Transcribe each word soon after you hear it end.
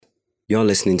You're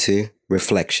listening to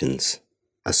Reflections,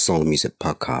 a soul music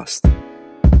podcast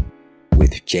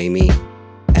with Jamie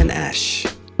and Ash,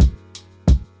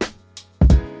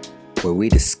 where we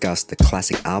discuss the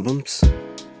classic albums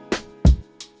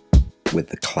with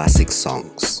the classic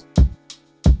songs.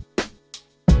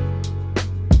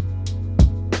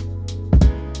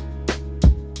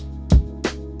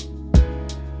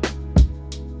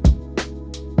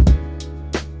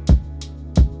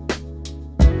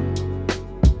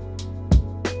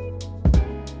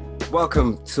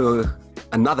 Welcome to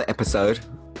another episode,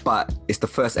 but it's the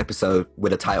first episode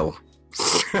with a title.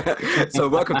 So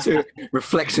welcome to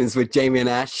Reflections with Jamie and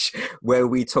Ash, where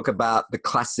we talk about the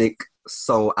classic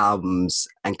soul albums,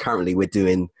 and currently we're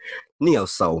doing neo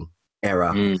soul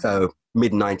era, so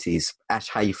mid-90s. Ash,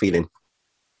 how you feeling?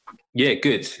 Yeah,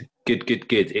 good.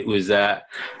 It was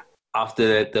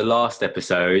after the last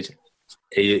episode,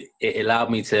 it allowed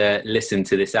me to listen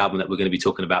to this album that we're going to be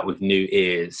talking about with new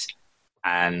ears,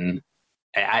 and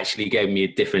it actually gave me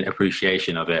a different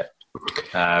appreciation of it.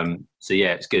 So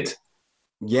yeah, it's good.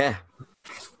 Yeah,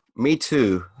 me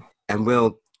too. And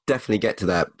we'll definitely get to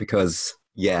that because,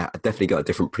 yeah, I definitely got a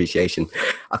different appreciation.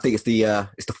 I think it's the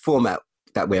format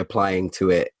that we're applying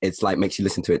to it. It's like makes you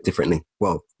listen to it differently.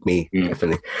 Well, me,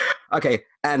 definitely. Okay,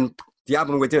 and the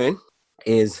album we're doing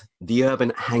is The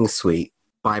Urban Hang Suite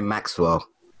by Maxwell,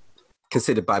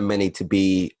 considered by many to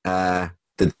be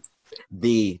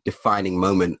the defining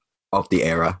moment of the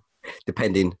era,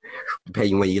 depending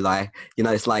where you lie. You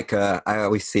know, it's like I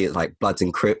always see it like Bloods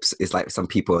and Crips. It's like some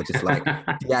people are just like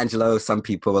D'Angelo, some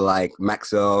people are like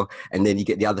Maxwell, and then you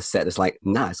get the other set that's like,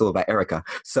 nah, it's all about Erica.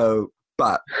 So,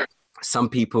 but some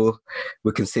people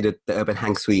would consider the Urban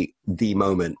Hang Suite the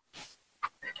moment.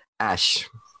 Ash,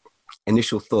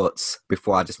 initial thoughts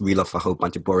before I just reel off a whole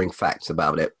bunch of boring facts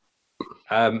about it.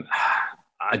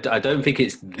 I don't think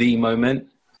it's the moment,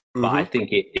 but I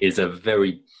think it is a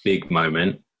very big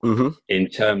moment in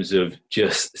terms of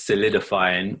just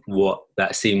solidifying what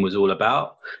that scene was all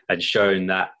about and showing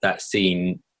that that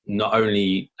scene not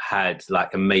only had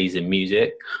like amazing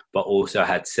music, but also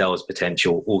had sales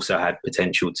potential, also had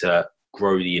potential to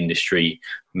grow the industry,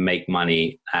 make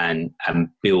money, and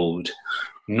build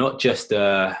not just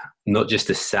a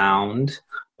sound,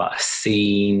 but a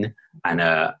scene and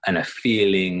a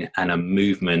feeling and a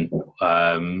movement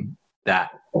that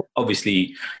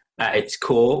obviously at its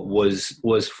core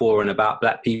was for and about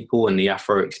Black people and the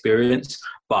Afro experience,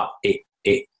 but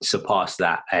it surpassed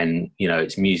that, and you know,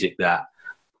 it's music that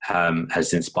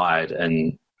has inspired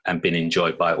and been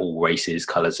enjoyed by all races,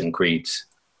 colours and creeds.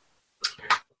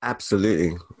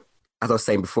 Absolutely. As I was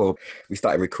saying before we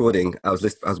started recording, I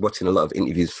was watching a lot of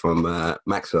interviews from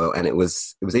Maxwell, and it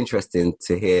was interesting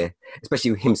to hear,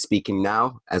 especially him speaking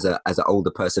now as an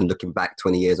older person looking back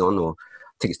 20 years on, or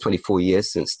I think it's 24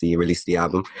 years since the release of the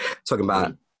album, talking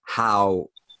about how,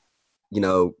 you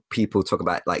know, people talk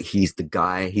about like he's the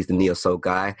guy, he's the neo soul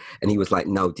guy, and he was like,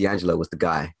 no, D'Angelo was the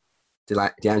guy.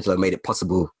 D'Angelo made it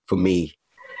possible for me,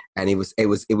 and it was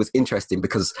interesting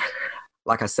because,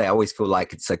 like I say, I always feel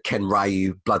like it's a Ken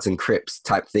Ryu, Bloods and Crips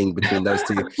type thing between those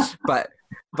two. But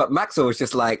Maxwell was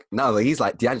just like, no, he's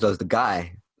like, D'Angelo's the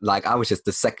guy. Like, I was just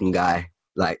the second guy.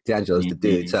 Like, D'Angelo's the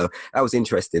dude. So that was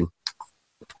interesting.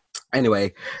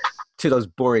 Anyway, to those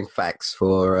boring facts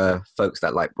for folks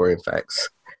that like boring facts.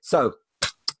 So,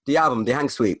 the album, The Hang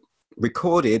Suite,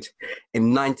 recorded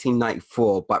in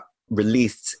 1994, but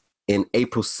released in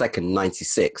April 2nd,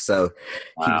 96. So,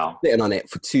 he was sitting on it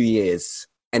for 2 years.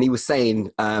 And he was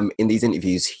saying in these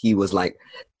interviews, he was like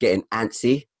getting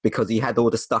antsy because he had all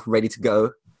the stuff ready to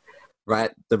go,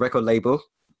 right? The record label,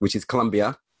 which is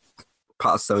Columbia,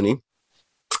 part of Sony,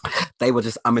 they were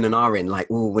just umming and ahhing, like,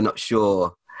 oh, we're not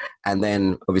sure. And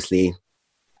then obviously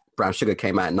Brown Sugar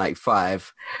came out in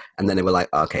 95, and then they were like,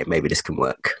 okay, maybe this can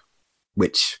work.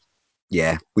 Which,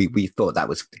 yeah, we thought that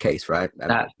was the case, right?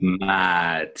 That's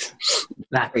mad.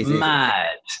 That's crazy,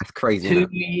 mad. That's crazy. 2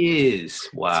 years.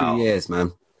 Wow. 2 years,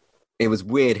 man. It was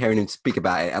weird hearing him speak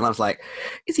about it, and I was like,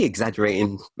 "Is he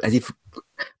exaggerating?" But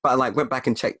I like went back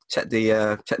and checked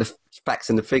the facts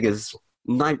and the figures.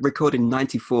 Recorded in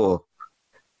 94.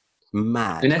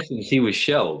 Mad. In essence, he was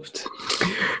shelved.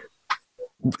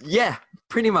 Yeah,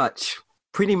 pretty much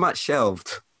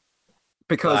shelved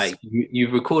because like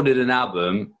you've recorded an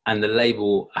album and the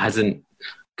label hasn't.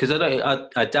 Because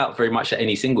I doubt very much that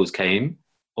any singles came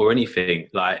or anything.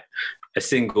 Like a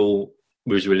single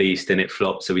was released and it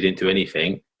flopped, so we didn't do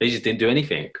anything. They just didn't do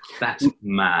anything. That's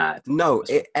mad. No,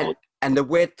 and the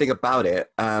weird thing about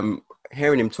it,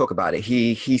 hearing him talk about it,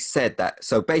 he said that.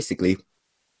 So basically,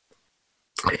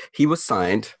 he was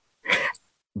signed,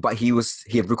 but he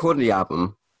had recorded the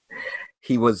album,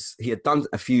 he had done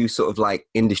a few sort of like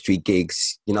industry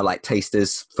gigs, you know, like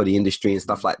tasters for the industry and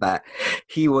stuff like that.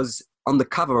 He was on the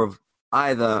cover of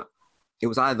either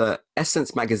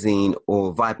Essence magazine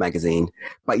or Vibe magazine,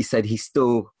 but he said he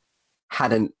still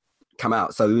hadn't come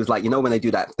out. So he was like, you know, when they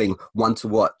do that thing, one to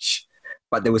watch,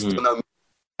 but there was still no,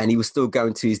 and he was still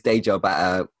going to his day job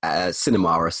at a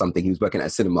cinema or something. He was working at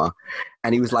a cinema,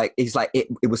 and he's like,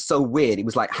 it was so weird. It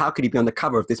was like, how could he be on the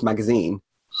cover of this magazine,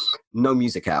 no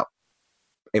music out?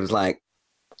 It was like,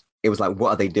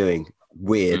 what are they doing?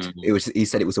 Weird. He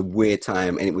said it was a weird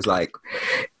time, and it was like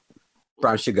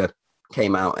Brown Sugar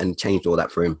came out and changed all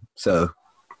that for him. So,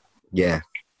 yeah.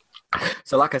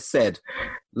 So, like I said,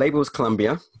 label was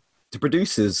Columbia. The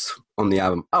producers on the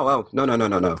album. Oh, no.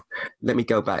 Let me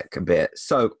go back a bit.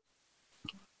 So,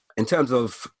 in terms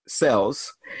of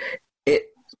sales, it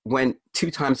went 2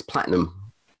 times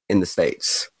platinum in the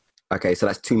States. Okay, so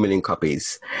that's 2 million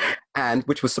copies. And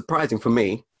which was surprising for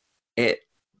me, it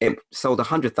sold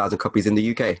 100,000 copies in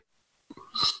the UK,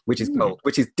 which is gold,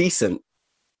 which is decent,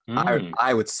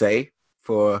 I would say,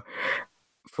 for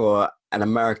an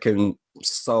American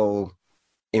soul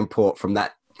import from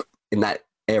that, in that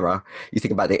era. You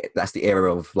think about it, that's the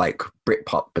era of like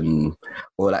Britpop and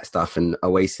all that stuff, and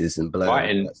Oasis and Blur. Right,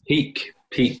 and peak,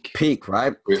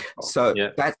 right? Britpop. So yeah.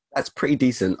 That's pretty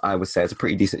decent, I would say. It's a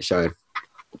pretty decent show.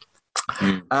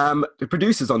 The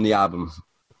producers on the album.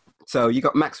 So you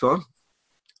got Maxwell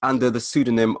under the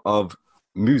pseudonym of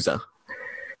Musa.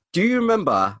 Do you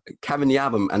remember having the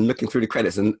album and looking through the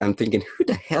credits and thinking, who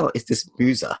the hell is this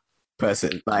Musa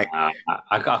person? Like,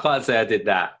 I can't say I did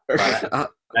that.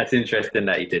 But that's interesting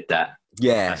that he did that.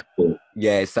 Yeah. That's cool.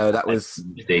 Yeah, so that was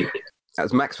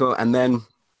Maxwell. And then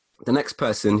the next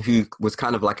person who was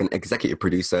kind of like an executive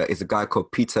producer is a guy called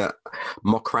Peter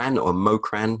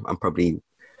Mokran. I'm probably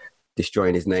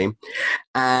destroying his name.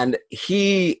 And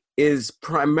he is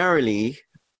primarily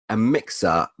a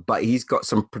mixer, but he's got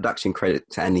some production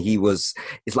credits, and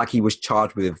it's like he was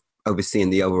charged with overseeing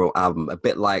the overall album, a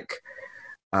bit like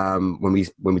when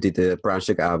we did the Brown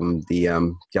Sugar album, the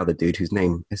other dude whose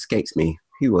name escapes me.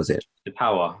 Who was it? The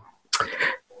Power.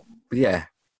 Yeah,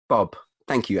 Bob.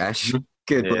 Thank you, Ash.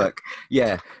 Good work.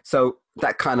 Yeah. So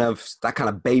that kind of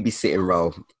babysitting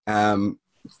role.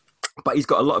 But he's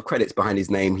got a lot of credits behind his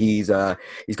name. He's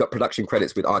got production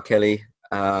credits with R. Kelly.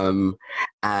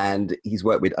 And he's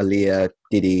worked with Aaliyah,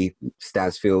 Diddy,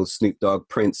 Stansfield, Snoop Dogg,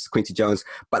 Prince, Quincy Jones,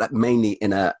 but mainly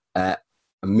in a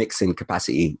mixing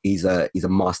capacity. He's a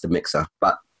master mixer,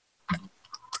 but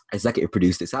executive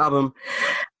produced this album.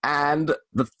 And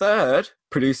the third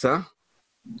producer,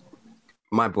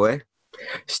 my boy,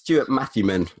 Stuart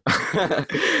Matthewman,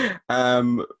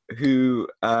 who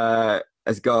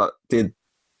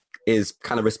is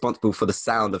kind of responsible for the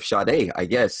sound of Sade, I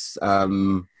guess.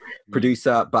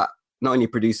 Producer, but not only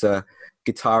producer,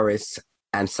 guitarist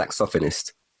and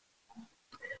saxophonist.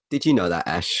 Did you know that,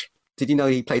 Ash? Did you know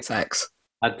he played sax?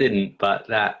 I didn't, but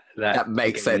that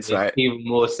makes sense, right? Even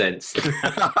more sense.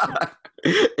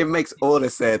 It makes all the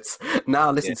sense. Now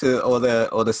I listen to all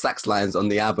the sax lines on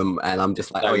the album, and I'm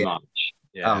just like, much.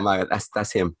 Yeah. Oh my God,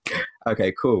 that's him.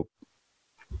 Okay, cool.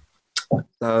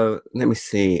 So let me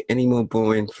see. Any more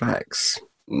boring facts?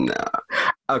 No.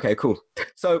 Okay, cool.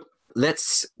 So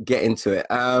let's get into it.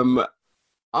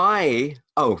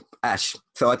 Ash.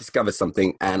 So I discovered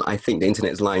something, and I think the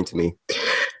internet is lying to me.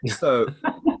 So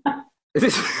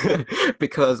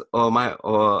because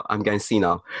I'm going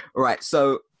senile. All right.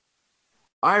 So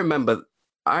I remember.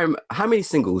 How many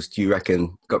singles do you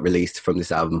reckon got released from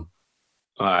this album?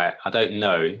 All right. I don't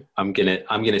know. I'm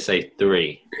gonna say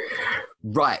 3.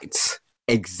 Right.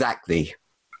 Exactly.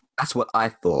 That's what I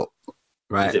thought.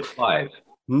 Right. Is it 5?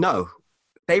 No.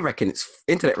 They reckon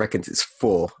internet reckons it's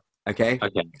 4. Okay.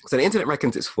 So the internet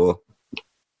reckons it's 4.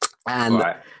 And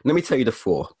let me tell you the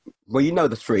 4. Well, you know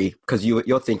the 3 because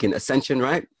you're thinking Ascension,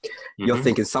 right? Mm-hmm. You're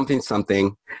thinking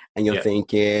something, and you're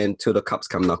thinking Till the Cops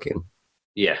Come Knocking.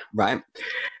 Yeah. Right.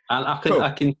 And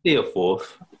I can see a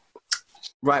 4th.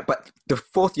 Right, but the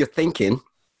 4th you're thinking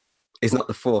is not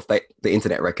the 4th that the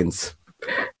internet reckons.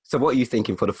 So what are you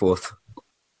thinking for the 4th?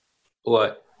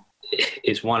 Well,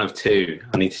 it's one of 2.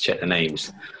 I need to check the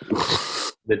names.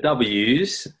 The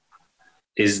W's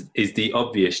is the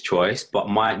obvious choice, but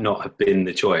might not have been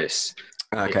the choice.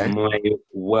 Okay. It might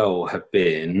well have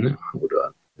been. Hold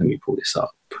on, let me pull this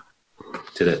up.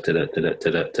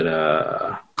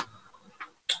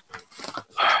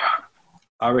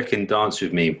 I reckon "Dance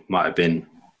with Me" might have been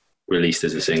released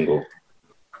as a single.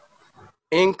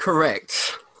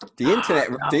 Incorrect. The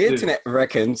internet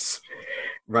reckons,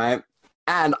 right?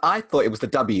 And I thought it was the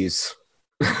W's.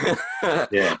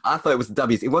 Yeah. I thought it was the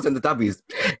W's. It wasn't the W's.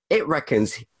 It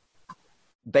reckons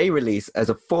they released as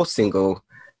a 4-single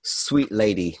Sweet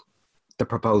Lady, The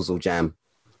Proposal Jam.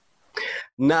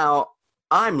 Now,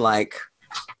 I'm like,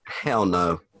 hell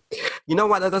no. You know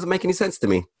why that doesn't make any sense to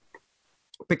me?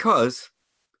 Because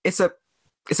it's a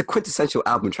quintessential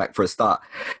album track for a start.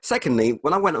 Secondly,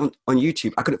 when I went on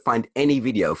YouTube, I couldn't find any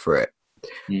video for it.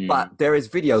 But there is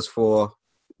videos for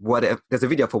whatever. There's a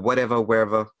video for whatever,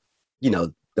 wherever,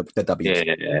 the W.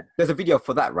 Yeah. There's a video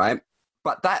for that, right?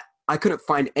 But that I couldn't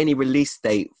find any release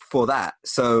date for that.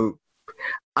 So,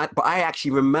 but I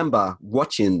actually remember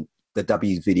watching the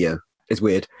W video. It's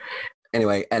weird.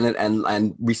 Anyway,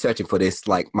 and researching for this,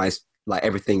 like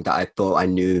everything that I thought I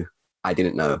knew, I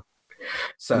didn't know.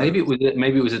 So maybe it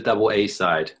was a double A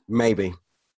side. Maybe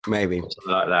something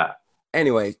like that.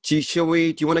 Anyway, do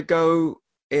you want to go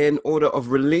in order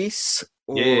of release?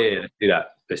 Or... Yeah,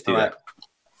 let's do that. Right.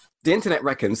 The internet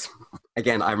reckons,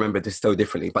 again, I remember this so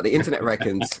differently, but the internet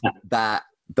reckons that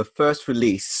the first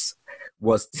release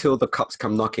was Till the Cops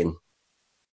Come Knocking.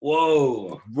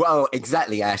 Whoa,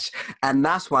 exactly, Ash. And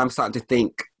that's why I'm starting to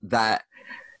think that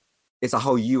it's a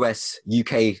whole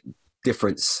US-UK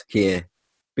difference here,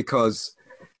 because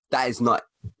that is not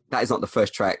the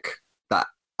first track that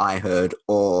I heard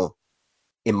or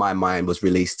in my mind was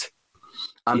released.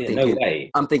 I'm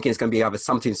thinking it's going to be either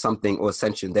Something or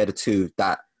Ascension. They're the two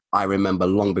that I remember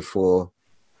long before.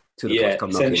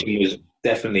 Ascension was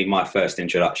definitely my first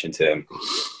introduction to him,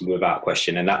 without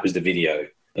question, and that was the video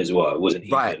as well. It wasn't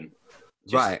even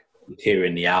right.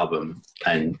 Hearing the album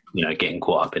and getting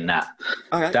caught up in that.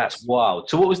 Okay. That's wild.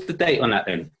 So what was the date on that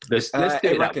then? Let's do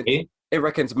it. It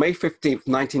reckons May 15th,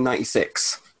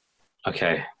 1996.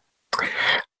 Okay.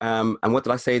 And what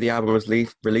did I say? The album was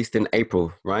released in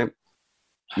April, right?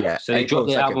 Yeah. So they dropped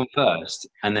the album first,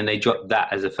 and then they dropped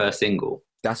that as a first single.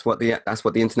 That's what the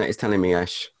internet is telling me,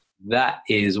 Ash. That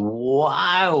is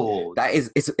wild.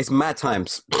 It's mad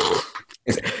times.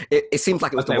 It seems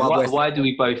like it was the Wild West. Why do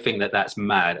we both think that that's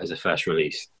mad as a first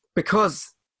release?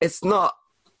 Because it's not.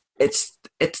 It's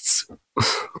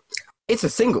a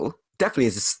single. Definitely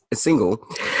is a single,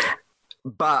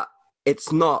 but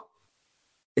it's not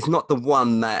the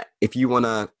one that if you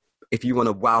wanna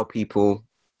wow people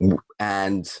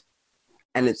and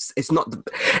it's not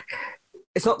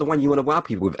the one you want to wow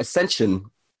people with. Ascension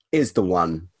is the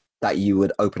one that you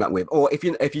would open up with, or if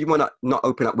you want to not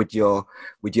open up with your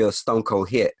Stone Cold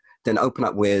hit, then open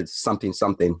up with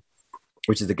Something,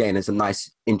 which is again is a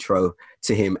nice intro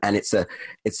to him, and it's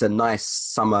a nice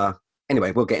summer.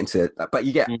 Anyway, we'll get into it, but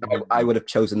you get. I would have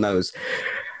chosen those.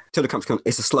 Till the Cops Come.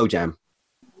 It's a slow jam,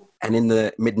 and in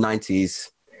the mid-90s,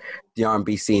 the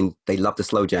R&B scene, they loved the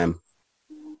slow jam,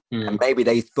 and maybe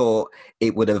they thought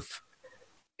it would have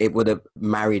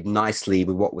married nicely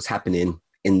with what was happening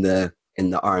in the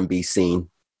R&B scene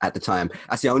at the time.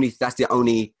 That's the only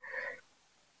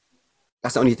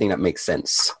thing that makes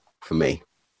sense for me.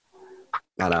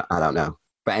 I don't know,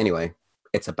 but anyway,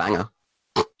 it's a banger.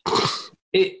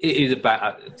 It is a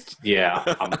banger. Yeah.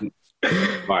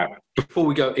 Right. Before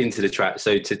we go into the track,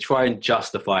 so to try and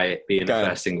justify it being the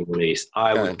first single release,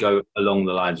 I would go along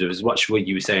the lines of as much what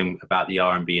you were saying about the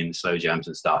R&B and the slow jams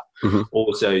and stuff. Mm-hmm.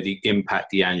 Also, the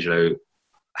impact D'Angelo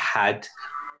had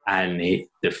and the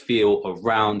feel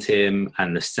around him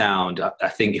and the sound. I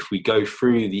think if we go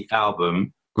through the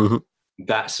album,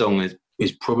 that song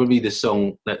is probably the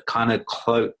song that kind of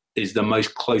is the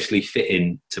most closely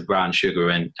fitting to Brown Sugar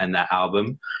and that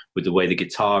album, with the way the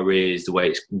guitar is, the way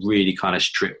it's really kind of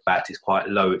stripped back. It's quite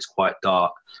low, it's quite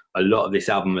dark. A lot of this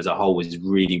album as a whole is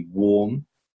really warm.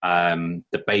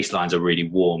 The bass lines are really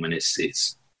warm, and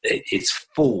it's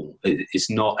full. It's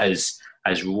not as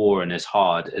raw and as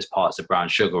hard as parts of Brown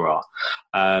Sugar are.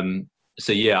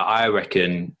 So yeah, I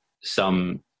reckon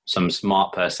some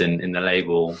smart person in the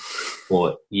label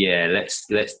thought, yeah,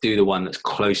 let's do the one that's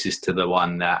closest to the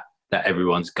one that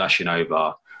everyone's gushing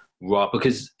over. Right,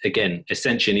 because again,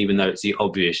 Ascension, even though it's the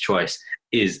obvious choice,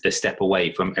 is a step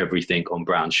away from everything on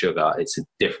Brown Sugar. It's a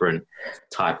different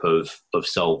type of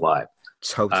soul vibe.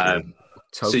 Totally.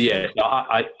 So yeah,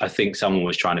 I think someone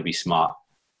was trying to be smart.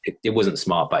 It wasn't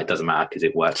smart, but it doesn't matter because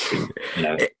it works.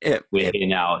 We're here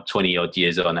now 20 odd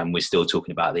years on and we're still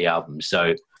talking about the album.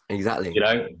 So exactly,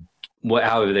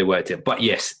 however they worked it. But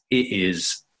yes, it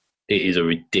is a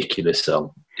ridiculous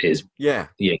song. It's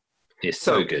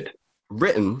so good.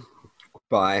 Written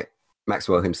by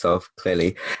Maxwell himself,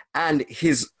 clearly, and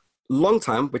his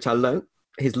longtime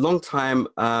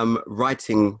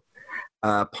writing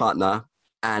partner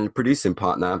and producing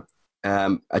partner,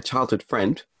 a childhood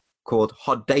friend called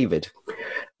Hod David.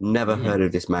 Never heard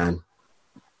of this man.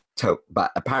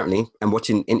 but apparently, and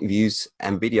watching interviews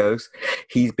and videos,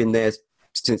 he's been there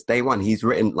since day one. He's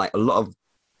written like a lot of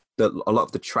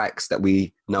the tracks that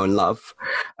we know and love.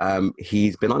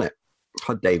 He's been on it.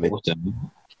 Hod David.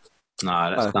 Awesome.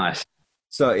 No, that's nice.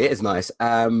 So it is nice.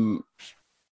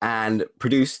 And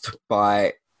produced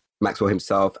by Maxwell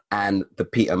himself and the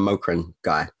Peter Mokran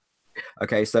guy.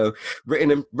 Okay, so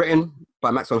written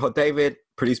by Maxwell and Hod David,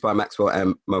 produced by Maxwell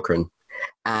and Mokran.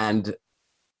 And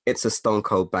it's a stone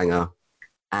cold banger.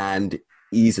 And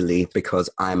easily, because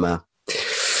I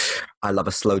love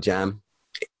a slow jam,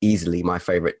 easily my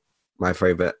favorite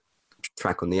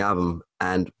track on the album.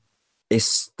 And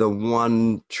it's the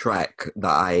one track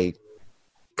that I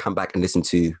come back and listen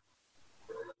to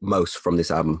most from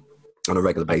this album on a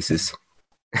regular basis.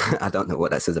 I don't know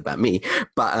what that says about me,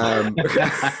 but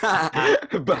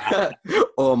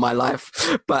or my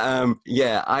life. But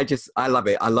yeah, I love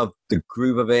it. I love the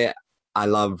groove of it. I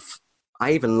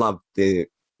even love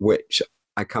which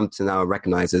I come to now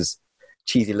recognize as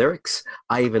cheesy lyrics.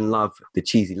 I even love the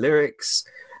cheesy lyrics.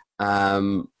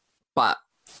 But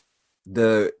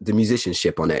the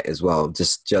musicianship on it as well,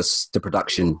 just the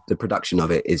production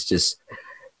of it is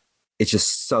it's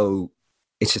just so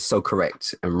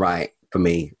correct and right for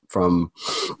me. From,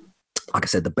 like I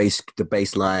said, the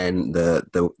bass line,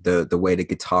 the way the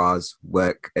guitars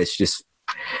work, it's just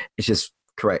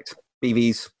correct.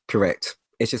 BV's correct.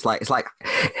 It's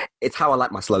how I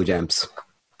like my slow jams.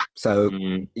 So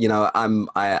you know,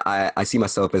 I see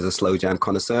myself as a slow jam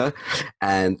connoisseur,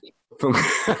 and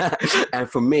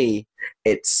for me,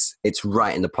 it's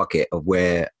right in the pocket of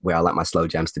where I like my slow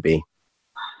jams to be.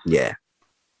 Yeah,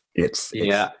 it's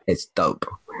dope.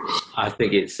 I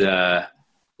think it's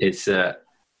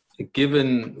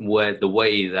given the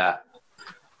way that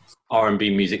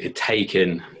R&B music had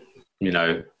taken, you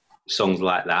know, songs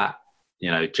like that,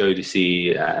 you know,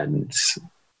 Jodeci and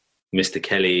Mr.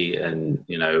 Kelly and,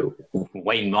 you know,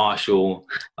 Wayne Marshall,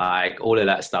 like all of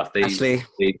that stuff. They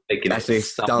taken it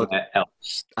somewhere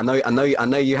else. I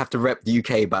know you have to rep the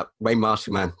UK, but Wayne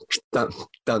Marshall, man,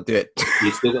 don't do it.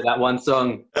 You still got that one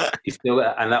song.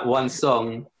 And that one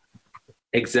song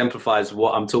exemplifies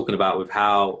what I'm talking about with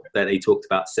how that they talked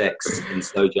about sex in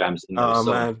slow jams in those songs.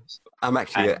 Man, I'm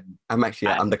actually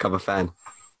an undercover fan.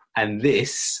 And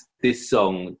this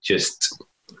song just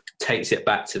takes it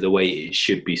back to the way it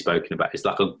should be spoken about. It's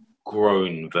like a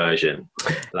grown version.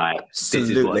 Like,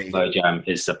 absolutely. This is what slow jam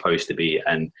is supposed to be,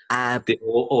 and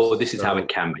or this is how it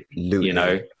can be. Absolutely. You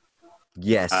know.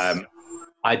 Yes.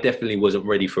 I definitely wasn't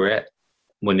ready for it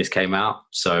when this came out.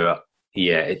 So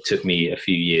yeah, it took me a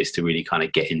few years to really kind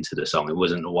of get into the song. It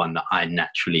wasn't the one that I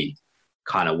naturally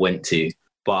kind of went to,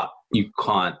 but you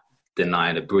can't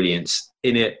deny the brilliance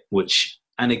in it, which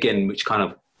kind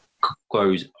of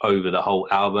goes over the whole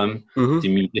album. Mm-hmm. The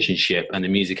musicianship and the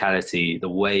musicality, the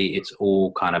way it's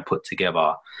all kind of put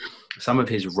together. Some of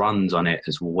his runs on it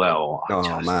as well are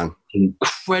just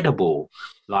incredible.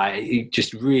 Like, it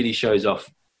just really shows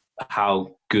off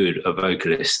how good a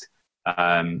vocalist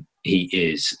he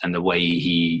is, and the way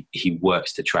he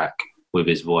works the track with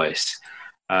his voice,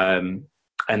 and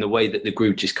the way that the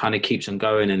groove just kind of keeps on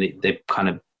going, and they kind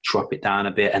of drop it down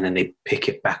a bit, and then they pick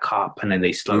it back up, and then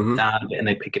they slow it down a bit, and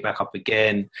they pick it back up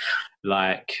again.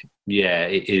 Like, yeah,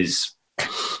 it is.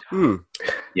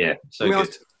 Yeah, so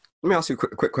good. Let me ask you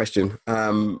a quick question.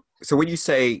 So when you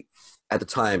say at the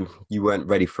time you weren't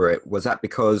ready for it, was that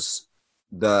because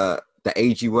the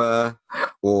age you were,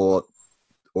 or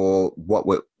what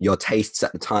were your tastes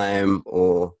at the time,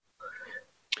 or?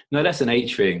 No, that's an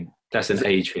age thing. Just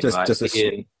like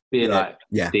being like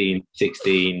 15,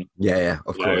 16. Yeah,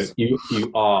 of course. You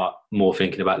are more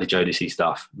thinking about the Jodeci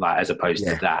stuff, like, as opposed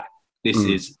to that.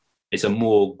 It's a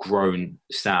more grown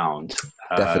sound.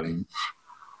 Definitely.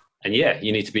 And yeah,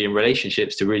 you need to be in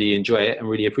relationships to really enjoy it and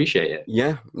really appreciate it.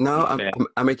 Yeah, no,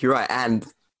 I make you right. And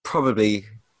probably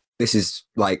this is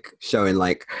like showing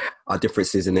like our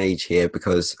differences in age here,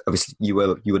 because obviously you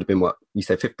would have been, what you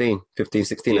said, 15,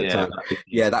 16 at the time.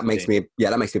 15, that makes me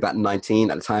about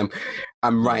 19 at the time.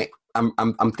 I'm right.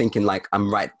 I'm thinking like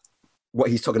I'm right. What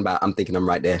he's talking about, I'm thinking I'm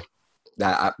right there.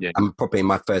 I'm probably in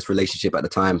my first relationship at the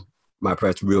time, my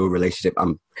first real relationship.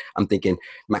 I'm thinking,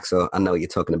 Maxwell, I know what you're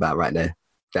talking about right there.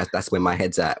 That's where my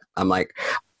head's at. I'm like,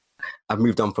 I've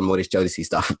moved on from all this Jodeci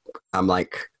stuff. I'm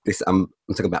like, I'm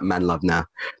talking about man love now.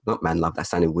 Not man love. That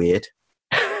sounded weird.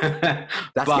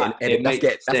 That's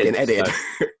getting edited.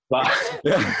 So,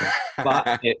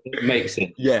 but it makes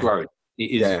it grown.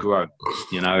 It is grown,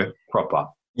 you know, proper.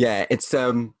 Yeah, it's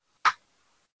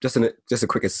just a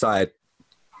quick aside.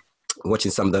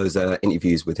 Watching some of those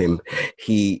interviews with him,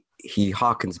 he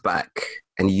harkens back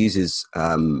and he uses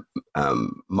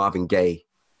Marvin Gaye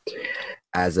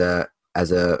as a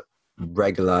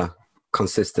regular,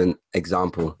 consistent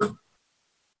example.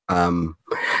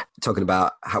 Talking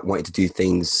about wanting to do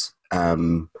things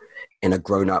in a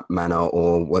grown-up manner,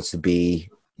 or wants to be,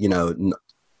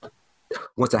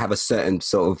 wants to have a certain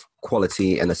sort of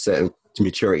quality and a certain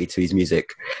maturity to his music,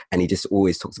 and he just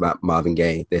always talks about Marvin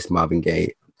Gaye, this, Marvin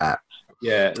Gaye, that.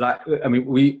 Yeah,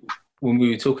 when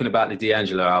we were talking about the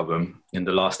D'Angelo album in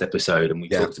the last episode, and we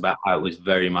talked about how it was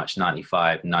very much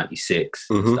 95, 96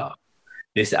 and stuff.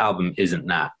 This album isn't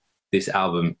that. This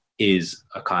album is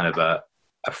a kind of a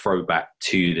throwback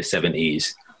to the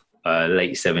 70s,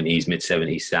 late 70s, mid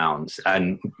 70s sounds.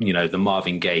 And, the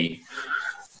Marvin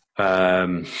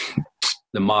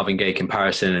Gaye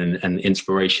comparison and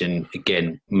inspiration,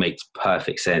 again, makes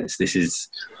perfect sense. This is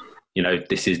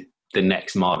the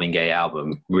next Marvin Gaye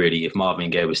album, really. If Marvin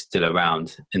Gaye was still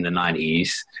around in the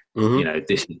 90s,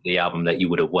 this is the album that you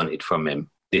would have wanted from him.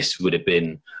 This would have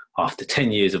been after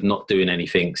 10 years of not doing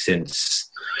anything since...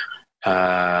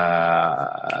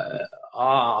 why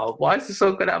is this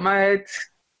so good at my head?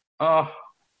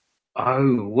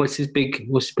 What's his big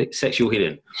Sexual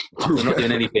Healing? After not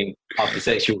doing anything after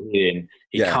Sexual Healing,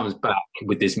 he comes back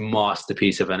with this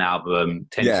masterpiece of an album,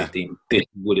 10-15. This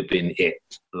would have been it,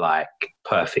 like,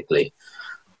 perfectly.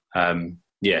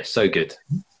 So good.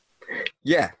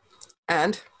 Yeah.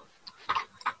 And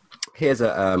here's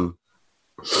a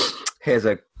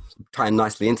tying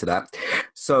nicely into that.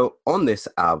 So on this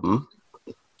album,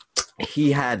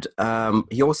 he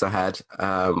also had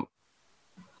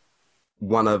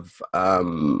one of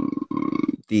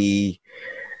the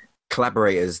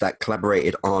collaborators that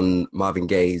collaborated on Marvin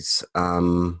Gaye's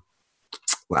album,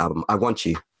 I Want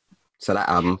You. So that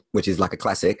album, which is like a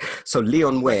classic. So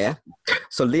Leon Ware,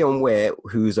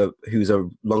 who's a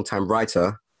longtime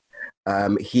writer,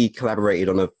 he collaborated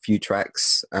on a few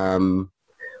tracks,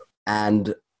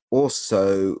 and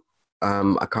also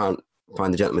I can't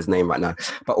find the gentleman's name right now,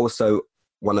 but also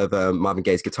one of Marvin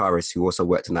Gaye's guitarists who also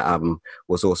worked on that album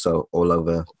was also all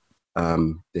over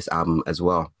this album as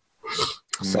well.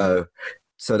 So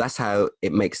that's how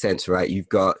it makes sense, right? You've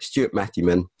got Stuart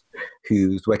Matthewman,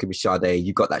 who's working with Sade.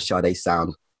 You've got that Sade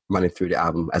sound running through the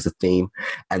album as a theme,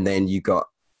 and then you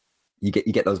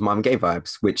get those Marvin Gaye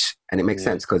vibes, and it makes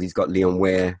sense because he's got Leon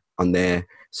Ware on there,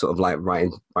 sort of like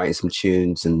writing some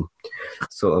tunes and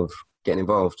sort of getting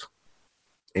involved.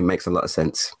 It makes a lot of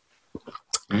sense.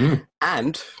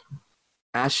 And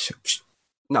Ash,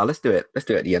 no, let's do it. Let's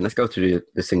do it at the end. Let's go through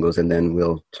the singles and then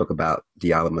we'll talk about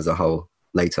the album as a whole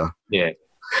later. Yeah.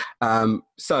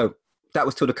 So that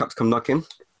was Till the Cops Come Knocking.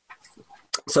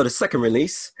 So the second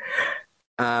release,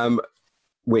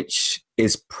 which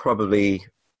is probably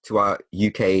to our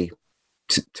UK,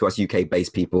 to us UK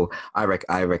based people, I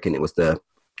reckon it was the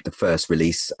first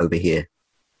release over here.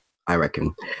 I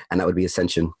reckon, and that would be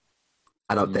Ascension.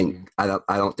 I don't think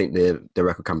the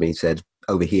record company said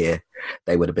over here.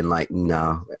 They would have been like,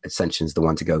 no, Ascension's the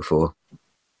one to go for.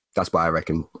 That's why I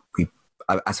reckon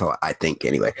that's how I think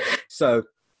anyway. So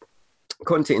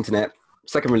according to internet,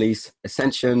 second release,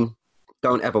 Ascension,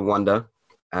 Don't Ever Wonder.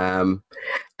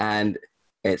 And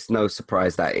it's no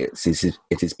surprise that it's his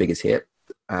biggest hit.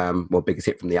 Biggest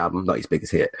hit from the album, not his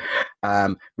biggest hit.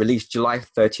 Released July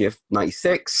 30th,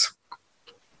 96.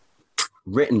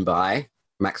 Written by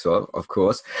Maxwell, of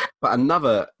course, but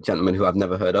another gentleman who I've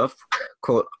never heard of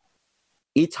called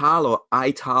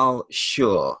Ital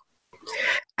Shore.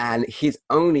 And his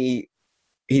only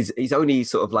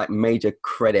sort of like major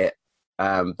credit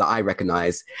that I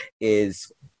recognize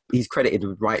is he's credited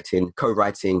with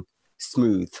co-writing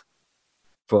Smooth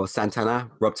for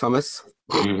Santana, Rob Thomas.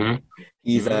 Mm-hmm.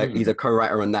 He's a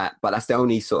co-writer on that, but that's the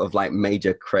only sort of like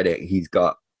major credit he's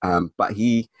got. But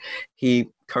he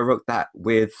co-wrote that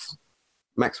with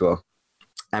Maxwell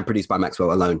and produced by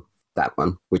Maxwell alone, that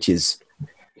one, which is...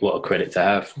 What a credit to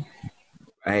have.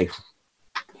 Hey,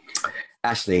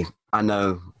 Ashley, I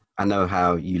know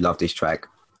how you love this track.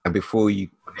 And before you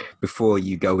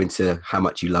go into how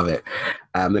much you love it,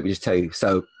 let me just tell you.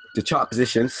 So the chart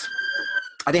positions,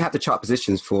 I didn't have the chart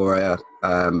positions for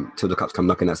Till the Cops Come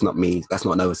Knocking. That's not me. That's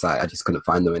not an oversight. I just couldn't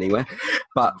find them anywhere.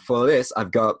 But for this,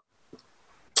 I've got...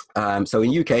 so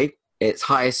in UK, its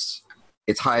highest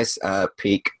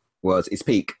peak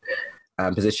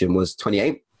position was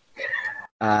 28.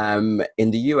 In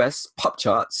the US pop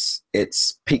charts,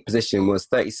 its peak position was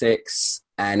 36,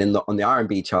 and on the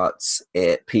R&B charts,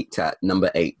 it peaked at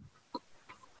number 8.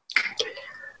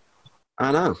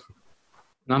 I know.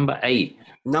 Number 8.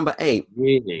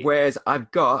 Really? Whereas I've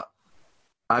got,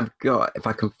 if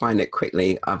I can find it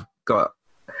quickly, I've got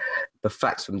the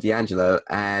facts from D'Angelo,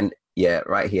 and Yeah,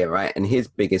 right here, right. And his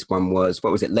biggest one was,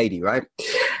 what was it, Lady, right?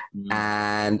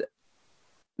 And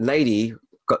Lady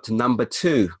got to number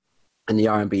 2 in the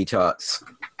R&B charts.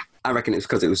 I reckon it was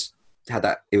because it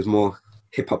was more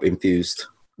hip hop infused,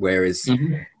 whereas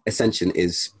Ascension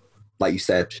is, like you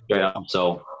said, straight up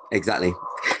soul. Exactly.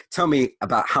 Tell me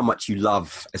about how much you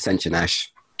love Ascension,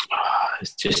 Ash.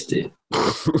 It's just it.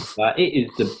 It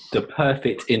is the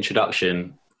perfect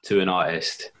introduction to an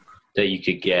artist that you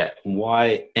could get.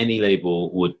 Why any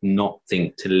label would not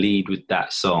think to lead with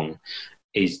that song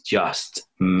is just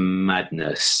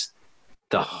madness.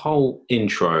 The whole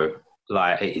intro,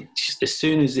 as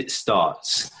soon as it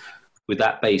starts with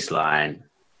that bass line,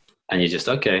 and you're just,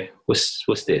 okay, what's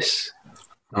this?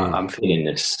 I'm feeling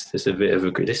this. This is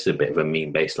a bit of a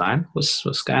mean bass line.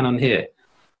 What's going on here?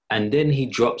 And then he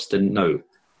drops the note,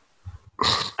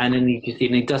 and then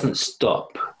he doesn't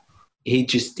stop. He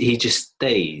just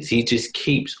stays. He just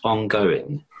keeps on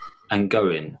going and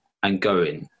going and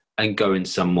going and going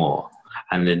some more.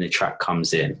 And then the track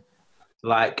comes in.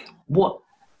 Like, what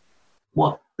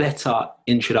better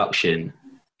introduction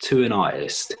to an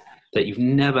artist that you've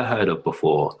never heard of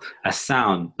before? A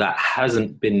sound that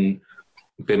hasn't been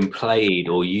played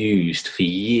or used for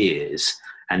years.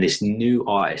 And this new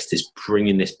artist is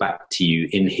bringing this back to you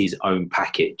in his own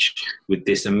package with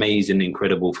this amazing,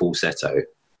 incredible falsetto.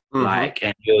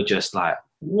 And you're just like,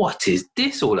 what is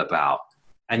this all about?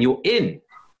 And you're in.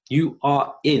 You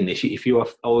are in. If you are,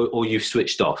 or you've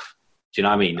switched off. Do you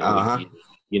know what I mean?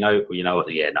 You know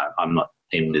what? Yeah, no, I'm not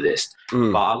into this.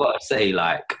 But I gotta say,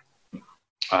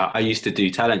 I used to do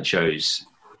talent shows,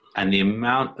 and the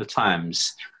amount of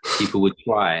times people would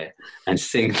try and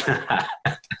sing that.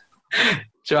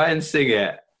 Try and sing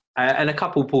it, and a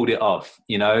couple pulled it off,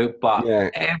 but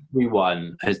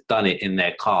everyone has done it in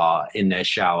their car, in their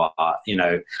shower,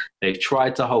 they've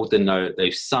tried to hold the note,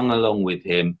 they've sung along with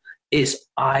him. It's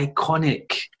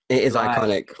iconic. It is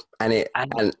iconic, and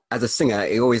as a singer,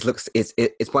 it always looks,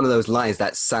 it's one of those lines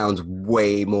that sounds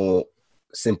way more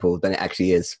simple than it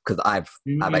actually is, because I've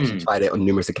actually tried it on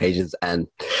numerous occasions, and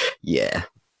yeah,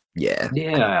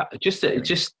 just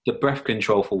the breath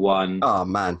control for one. Oh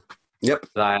man. Yep.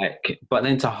 But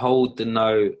then to hold the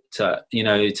note, to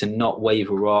not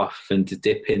waver off and to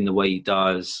dip in the way he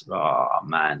does. Oh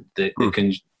man, the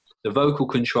vocal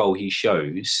control he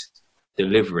shows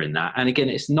delivering that. And again,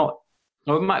 it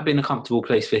might have been a comfortable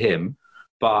place for him,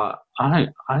 but I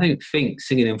don't think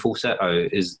singing in falsetto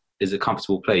is a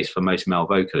comfortable place for most male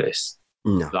vocalists.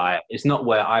 No. It's not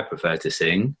where I prefer to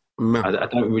sing. No. I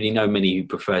don't really know many who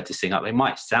prefer to sing up. They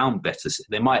might sound better.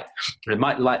 They might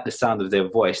like the sound of their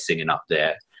voice singing up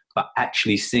there, but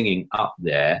actually singing up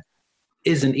there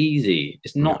isn't easy.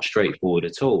 It's not straightforward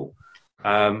at all.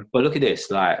 But look at this.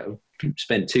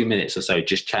 Spent 2 minutes or so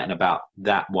just chatting about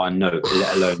that one note,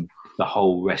 let alone the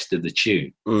whole rest of the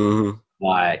tune.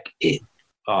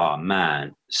 Oh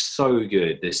man, so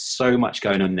good. There's so much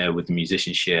going on there with the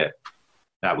musicianship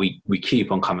that we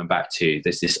keep on coming back to.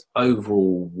 There's this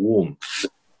overall warmth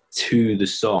to the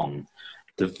song.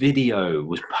 The video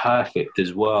was perfect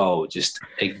as well. Just,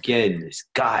 again, this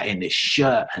guy in this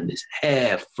shirt and this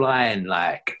hair flying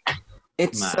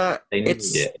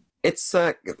it's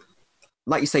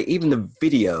like you say, even the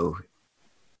video,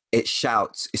 it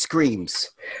shouts, it screams,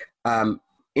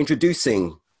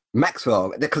 introducing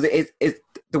Maxwell, because it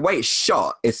the way it's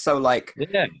shot is so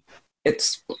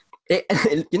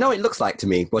it looks like, to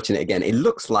me, watching it again, it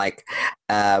looks like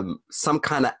some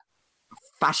kind of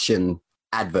fashion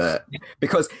advert,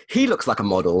 because he looks like a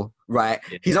model, right?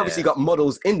 Yeah. He's obviously got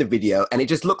models in the video, and it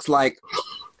just looks like,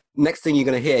 next thing you're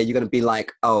going to hear, you're going to be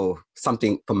like, oh,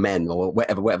 something for men or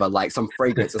whatever, like some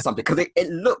fragrance or something, because it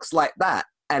looks like that,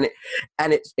 and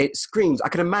it screams. I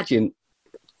can imagine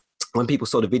when people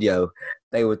saw the video,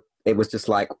 it was just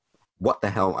like, what the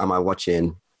hell am I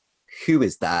watching? Who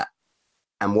is that?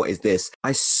 And what is this?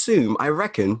 I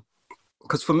reckon,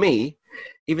 because for me,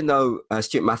 even though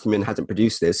Stuart Mattheman hasn't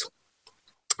produced this,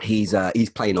 he's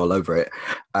playing all over it.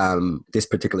 This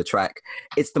particular track,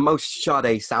 it's the most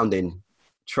Sade sounding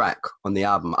track on the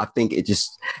album. I think it just,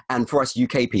 and for us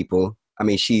UK people, I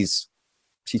mean, she's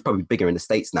probably bigger in the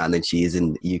States now than she is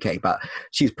in the UK, but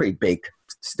she's pretty big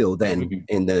still then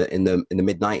in the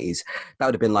mid 90s. That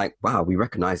would have been like, wow, we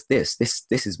recognize this is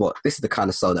the kind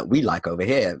of soul that we like over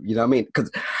here, you know what I mean?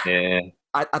 Because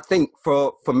I think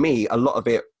for me, a lot of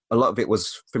it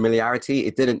was familiarity.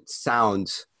 It didn't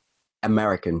sound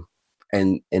American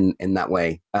in that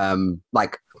way,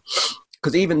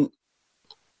 because even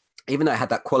though it had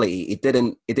that quality, it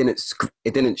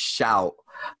didn't shout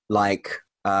like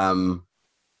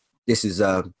this is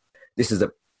a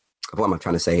what am I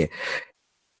trying to say here?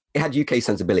 it had UK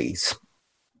sensibilities.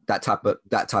 That type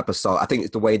of soul. I think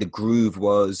it's the way the groove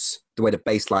was, the way the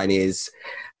bass line is,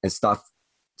 and stuff.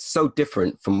 So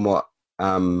different from what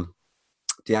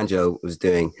D'Angelo was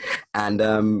doing,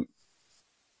 and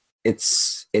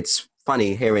it's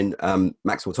funny hearing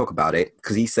Maxwell talk about it,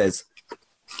 because he says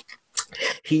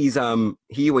he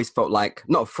always felt like,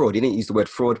 not a fraud. He didn't use the word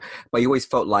fraud, but he always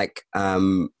felt like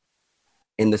in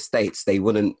the States they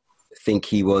wouldn't think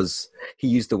he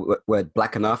used the word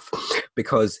black enough,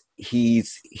 because he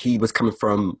was coming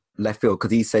from left field,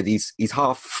 because he said he's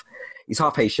half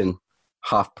Haitian,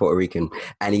 half Puerto Rican,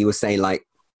 and he was saying, like,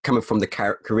 coming from the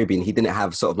Caribbean, he didn't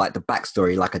have sort of like the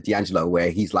backstory like a D'Angelo, where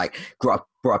he's like grew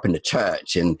up in the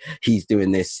church and he's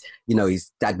doing this, you know,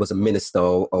 his dad was a minister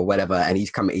or whatever, and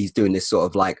he's doing this sort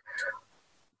of like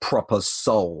proper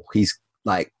soul. He's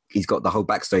got the whole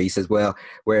backstory. He says, well,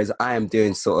 whereas I am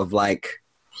doing sort of like,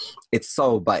 it's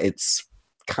soul, but it's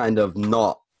kind of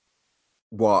not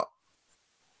what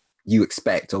you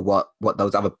expect, or what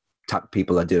those other type of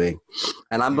people are doing.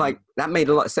 And I'm like, that made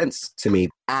a lot of sense to me.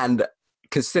 And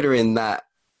considering that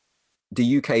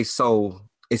the UK soul,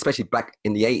 especially black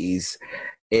in the 80s,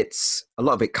 it's a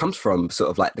lot of it comes from sort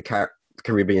of like the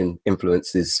Caribbean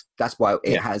influences. That's why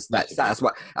it has that.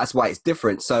 That's why it's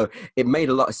different. So it made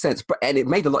a lot of sense, and it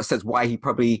made a lot of sense why he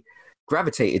probably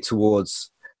gravitated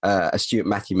towards a Stuart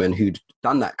Matthewman who'd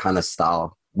done that kind of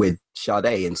style with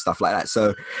Sade and stuff like that.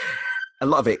 So a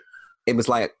lot of it was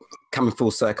like coming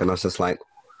full circle, and I was just like,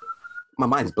 my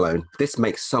mind's blown. This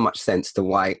makes so much sense to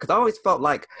why, because I always felt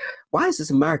like, why is this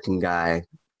American guy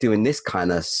doing this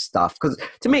kind of stuff? Because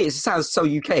to me, it sounds so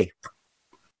UK.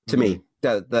 To me,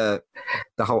 the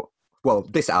whole, well,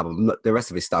 this album, the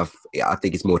rest of his stuff, I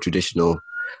think is more traditional,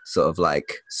 sort of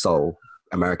like soul,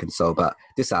 American soul. But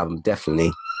this album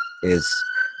definitely is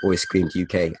always screamed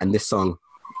UK, and this song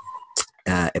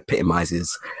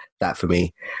epitomizes that for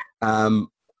me.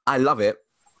 I love it.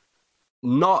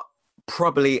 Not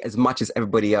probably as much as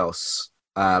everybody else,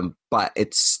 but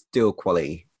it's still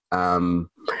quality.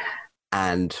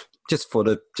 And just for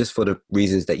the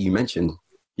reasons that you mentioned,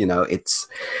 you know, it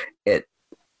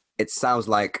sounds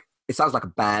like a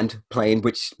band playing,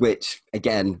 which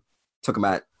again, talking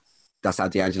about, that's how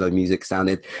D'Angelo music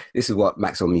sounded. This is what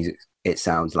Maxwell music it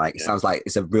sounds like. It sounds like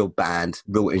it's a real band,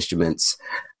 real instruments.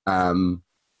 And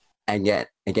yet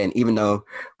again, even though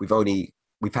we've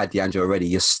had D'Angelo already,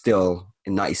 you're still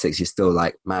in '96. You're still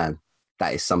like, man,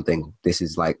 that is something. This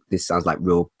sounds like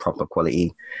real proper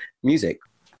quality music.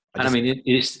 I mean,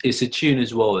 it's a tune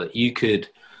as well that you could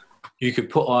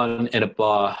put on in a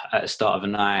bar at the start of a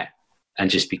night and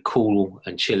just be cool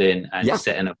and chilling and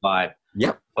setting a vibe.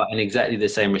 Yep. But in exactly the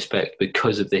same respect,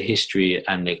 because of the history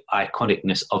and the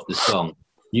iconicness of the song,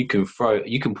 you can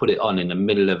put it on in the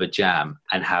middle of a jam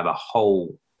and have a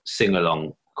whole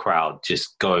sing-along crowd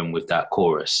just going with that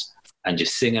chorus and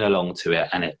just singing along to it,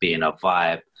 and it being a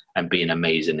vibe and being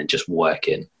amazing and just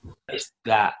working. It's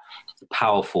that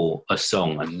powerful a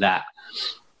song, and that,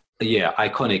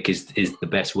 iconic is the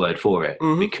best word for it,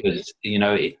 because, you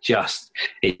know,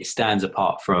 it stands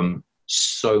apart from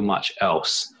so much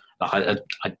else. Like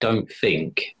I don't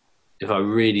think, if I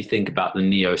really think about the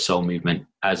neo soul movement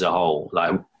as a whole,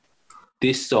 like,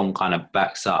 this song kind of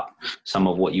backs up some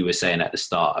of what you were saying at the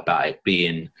start about it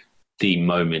being the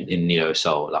moment in neo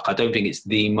soul. Like, I don't think it's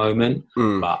the moment,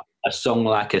 but a song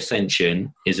like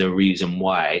Ascension is a reason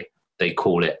why they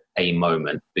call it a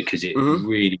moment, because it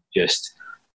really just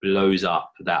blows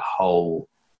up that whole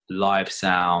live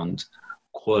sound,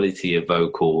 quality of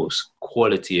vocals,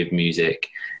 quality of music.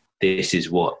 This is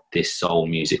what this soul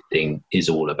music thing is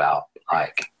all about.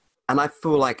 Like, and I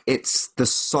feel like it's the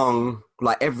song,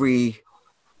 like every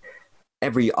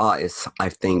artist, I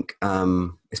think,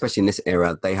 especially in this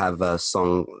era, they have a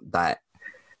song that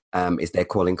is their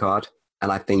calling card.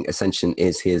 And I think Ascension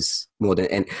is his more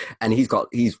than, and he's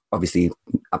obviously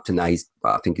up to now,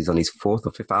 I think he's on his 4th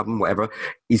or 5th album, whatever.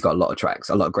 He's got a lot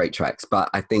of great tracks, but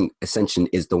I think Ascension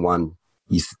is the one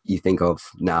you think of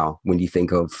now when you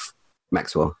think of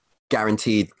Maxwell.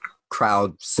 Guaranteed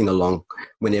crowd sing along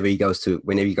whenever you go to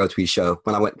his show.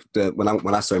 When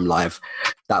I saw him live,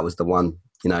 that was the one.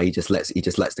 You know, he just lets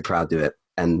the crowd do it,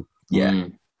 and it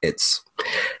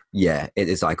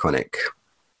is iconic.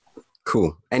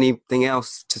 Cool. Anything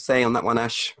else to say on that one,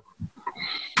 Ash?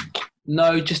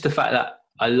 No, just the fact that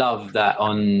I love that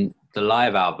on the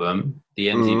live album, the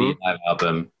MTV live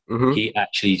album, he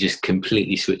actually just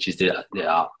completely switches it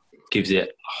up, gives it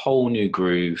a whole new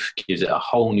groove, gives it a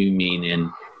whole new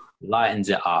meaning, lightens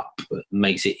it up,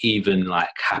 makes it even like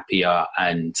happier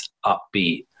and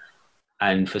upbeat.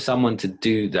 And for someone to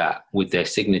do that with their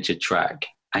signature track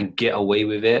and get away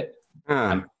with it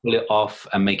and pull it off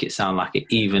and make it sound like it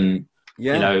even,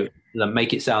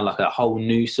 make it sound like a whole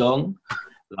new song.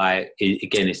 Like,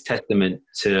 again, it's testament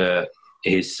to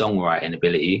his songwriting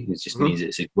ability. It just means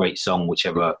it's a great song,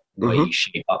 whichever way you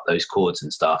shape up those chords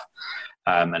and stuff,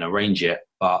 and arrange it.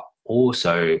 But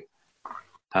also,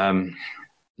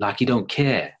 like, he don't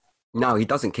care. No, he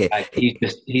doesn't care. Like,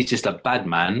 he's just a bad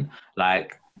man,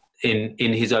 like, in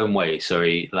his own way.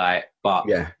 Sorry, like, but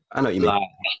yeah, I know what you mean. Like,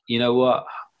 you know what?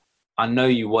 I know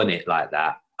you want it like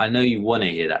that. I know you want to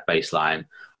hear that bass line,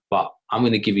 but I'm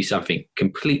going to give you something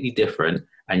completely different,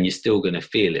 and you're still going to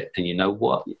feel it. And you know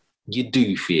what? You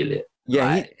do feel it. Yeah,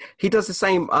 like, he does the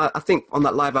same. I think on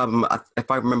that live album, if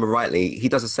I remember rightly, he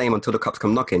does the same Until the Cops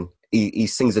Come Knocking. He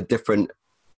sings a different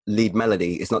lead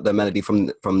melody. It's not the melody from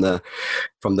the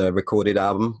recorded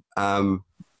album. And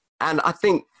I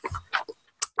think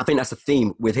that's a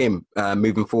theme with him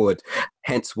moving forward.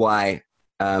 Hence why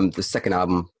the second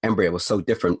album, Embryo, was so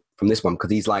different from this one,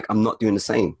 because he's like, I'm not doing the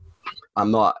same.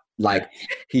 I'm not like,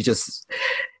 he's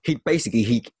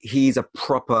a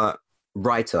proper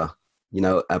writer,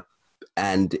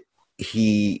 and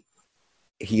he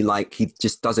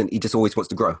just always wants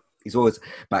to grow. He's always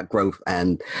about growth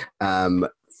and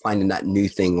finding that new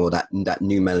thing, or that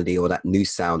new melody, or that new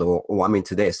sound, or I'm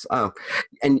into this.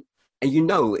 And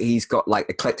he's got like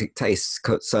eclectic tastes.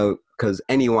 So, because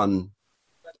anyone,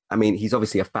 I mean, he's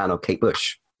obviously a fan of Kate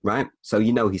Bush, right? So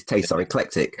his tastes are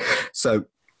eclectic. So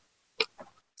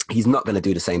he's not going to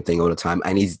do the same thing all the time,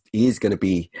 and he is going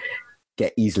to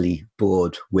get easily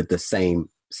bored with the same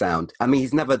sound. I mean,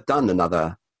 he's never done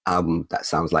another album that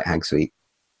sounds like Hang Sweet,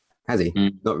 has he?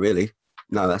 Not really.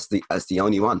 No, that's the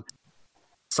only one.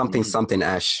 Something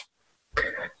Ash,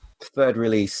 third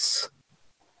release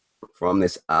from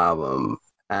this album,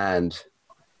 and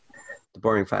The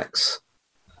Boring Facts.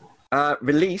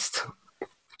 Released,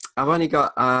 I've only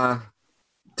got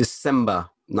December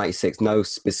 96, no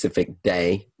specific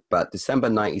day, but December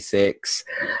 96.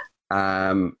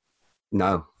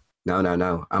 No.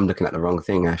 I'm looking at the wrong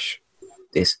thing, Ash.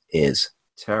 This is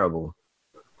terrible.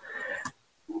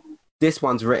 This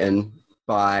one's written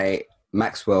by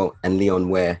Maxwell and Leon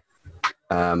Ware.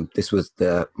 This was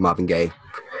the Marvin Gaye.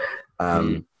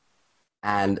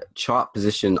 And chart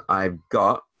position I've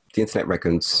got, the Internet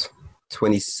reckons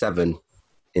 27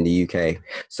 in the UK.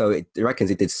 So it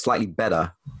reckons it did slightly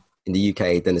better in the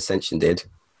UK than Ascension did.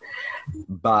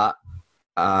 But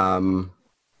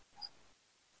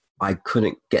I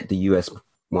couldn't get the US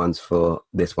ones for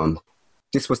this one.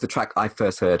 This was the track I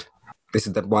first heard. This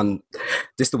is the one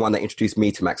that introduced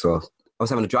me to Maxwell. I was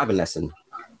having a driving lesson,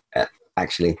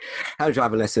 actually. I had a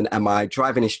driving lesson, and my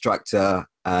driving instructor,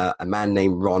 a man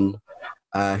named Ron,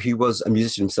 who was a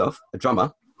musician himself, a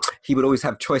drummer, he would always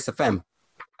have Choice FM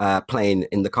playing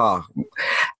in the car.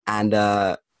 And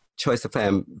Choice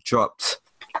FM dropped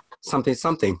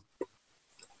something.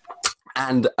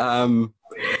 And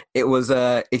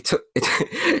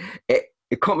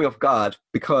it caught me off guard,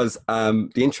 because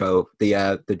the intro,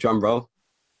 the drum roll,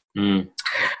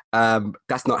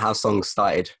 that's not how songs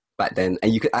started back then.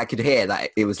 And I could hear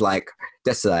that it was like,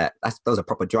 those are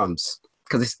proper drums,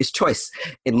 because it's Choice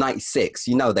in 96.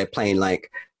 They're playing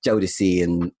like Jodeci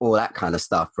and all that kind of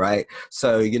stuff, right?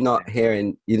 So you're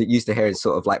used to hearing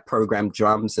sort of like programmed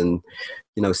drums and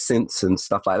synths and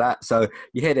stuff like that. So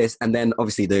you hear this, and then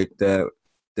obviously the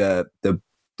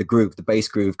groove, the bass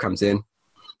groove comes in,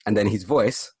 and then his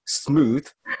voice, smooth.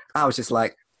 I was just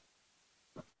like,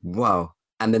 wow.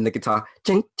 And then the guitar,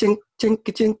 chink, chink, chink,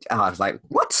 chink. I was like,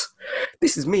 what?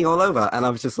 This is me all over. And I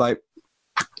was just like,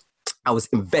 I was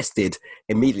invested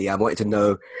immediately. I wanted to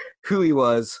know who he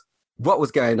was, what was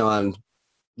going on,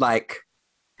 like,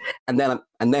 and then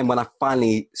when I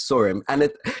finally saw him, and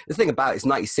the thing about it's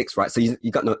 96, right? So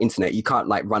you got no internet. You can't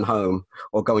like run home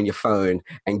or go on your phone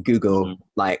and Google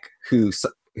like who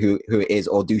it is,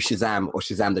 or do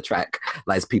Shazam the track,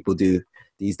 like as people do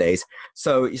these days.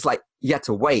 So it's like you had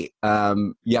to wait.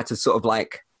 You had to sort of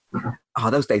like,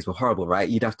 those days were horrible, right?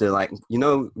 You'd have to like,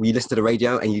 when you listen to the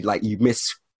radio and you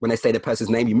miss when they say the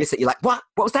person's name, you miss it. You're like, what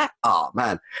was that? Oh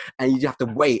man. And you have to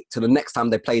wait till the next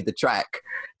time they played the track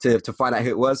to find out who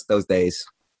it was. Those days,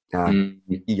 you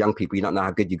young people, you don't know how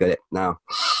good you got it now.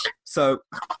 So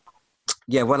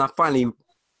yeah, when I finally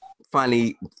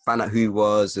found out who he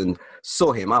was and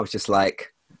saw him, I was just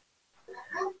like,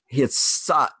 he had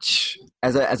such,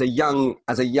 as a young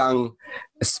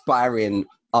aspiring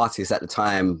artist at the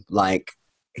time, like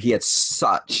he had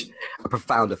such a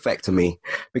profound effect on me,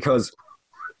 because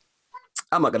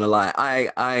I'm not gonna lie,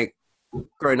 I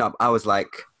growing up, I was like,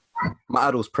 my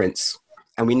idol's Prince.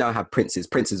 And we know how Prince is.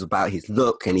 Prince is about his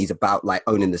look and he's about like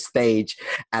owning the stage.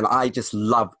 And I just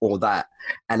love all that.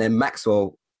 And then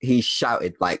Maxwell, he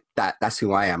shouted like that's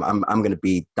who I am. I'm going to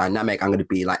be dynamic. I'm going to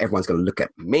be like, everyone's going to look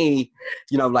at me,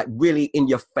 you know, like really in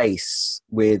your face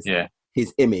with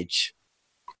his image.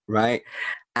 Right.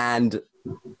 And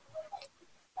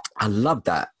I love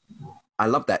that.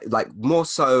 Like more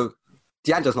so,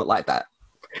 D'Angelo's not like that.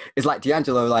 It's like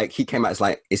D'Angelo, like he came out as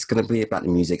like, it's going to be about the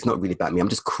music. It's not really about me. I'm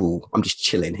just cool. I'm just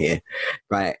chilling here.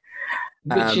 Right.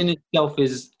 Which in itself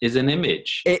is an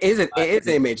image. It is an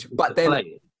image. But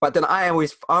then I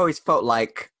always felt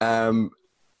like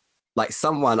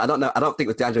someone, I don't think it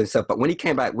was D'Angelo himself, but when he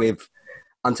came back with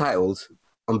Untitled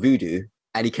on Voodoo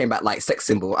and he came back like Sex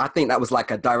Symbol, I think that was like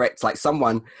a direct, like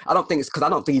someone, I don't think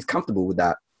he's comfortable with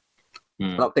that.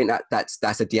 I don't think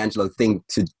that's a D'Angelo thing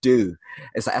to do.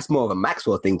 It's like, that's more of a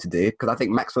Maxwell thing to do, because I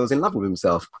think Maxwell's in love with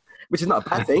himself, which is not a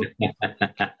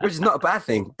bad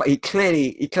thing. But he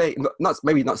clearly,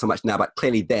 maybe not so much now, but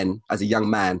clearly then, as a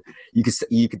young man,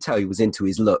 you could tell he was into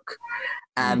his look.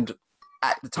 And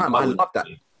at the time, I loved that.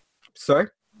 Sorry?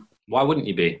 Why wouldn't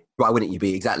you be? Why wouldn't you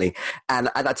be? Exactly. And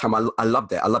at that time, I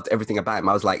loved it. I loved everything about him.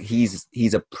 I was like,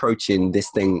 he's approaching this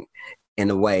thing in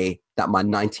a way that my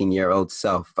 19-year-old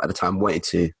self at the time wanted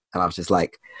to. And I was just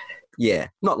like, yeah,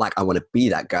 not like I want to be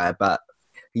that guy, but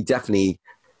he definitely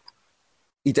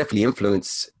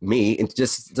influenced me. And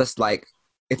just like,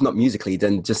 if not musically,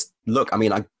 then just look, I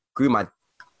mean, I grew my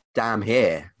damn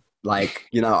hair. Like,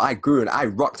 you know, I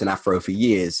rocked an afro for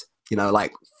years, you know,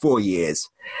 like 4 years.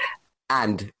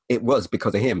 And it was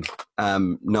because of him,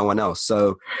 no one else.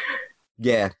 So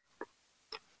yeah,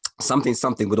 something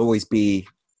would always be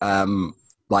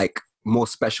like more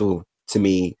special to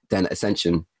me than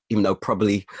Ascension, even though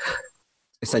probably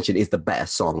Ascension is the better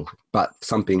song, but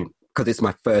something, because it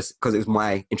was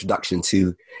my introduction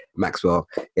to Maxwell,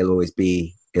 it'll always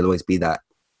be that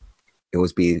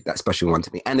special one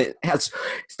to me. And it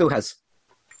still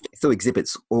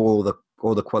exhibits all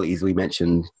the qualities we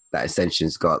mentioned that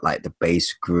Ascension's got, like the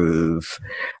bass groove.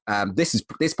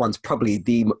 This one's probably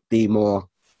the more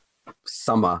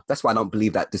summer. That's why I don't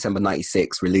believe that December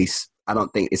 96 release. I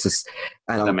don't think it's just...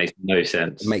 That makes no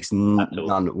sense. It makes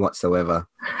none whatsoever.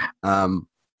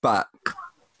 But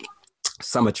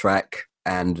summer track,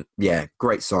 and yeah,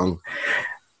 great song.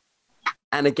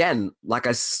 And again, like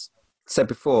I said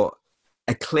before,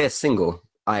 a clear single,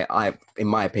 I in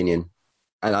my opinion.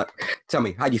 And tell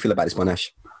me, how do you feel about this one,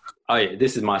 Ash? Oh yeah,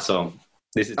 this is my song.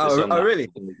 This is the song. Oh really?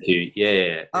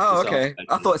 Yeah. Oh okay.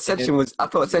 I thought Ascension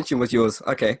was yours.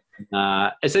 Okay.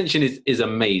 Ascension is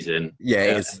amazing. Yeah,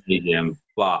 it is. Amazing,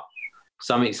 but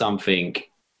something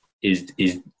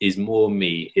is more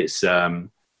me. It's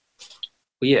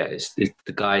it's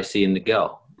the guy seeing the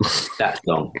girl. That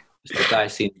song. It's the guy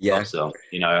seeing the girl song.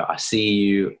 You know, I see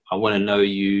you. I want to know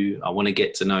you. I want to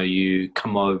get to know you.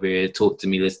 Come over here. Talk to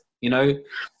me.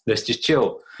 Let's just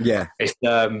chill. Yeah.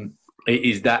 It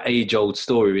is that age-old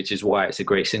story, which is why it's a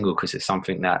great single, because it's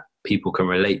something that people can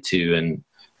relate to, and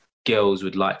girls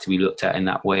would like to be looked at in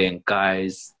that way, and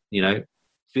guys, you know,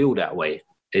 feel that way.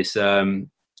 It's something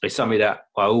that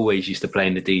I always used to play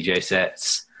in the DJ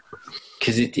sets,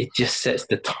 because it just sets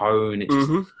the tone. It's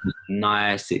just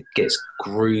nice. It gets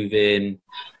grooving.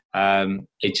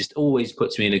 It just always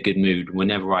puts me in a good mood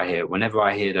whenever I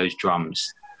hear those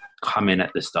drums come in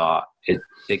at the start. It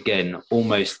again,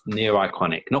 almost near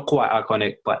iconic, not quite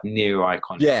iconic, but near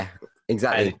iconic. Yeah,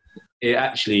 exactly. And it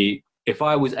actually, if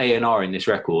I was A&R in this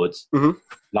record,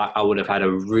 like I would have had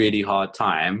a really hard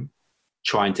time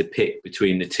trying to pick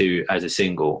between the two as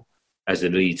a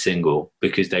lead single,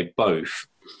 because they're both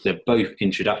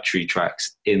introductory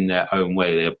tracks in their own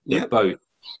way. They're both,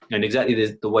 and exactly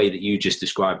the way that you just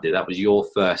described it. That was your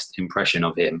first impression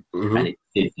of him, and it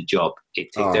did the job.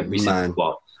 It ticked every single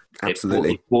box.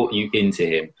 Absolutely. It brought you into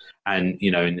him. And, you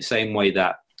know, in the same way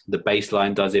that the bass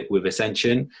line does it with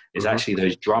Ascension, it's actually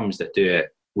those drums that do it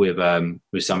with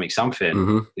something.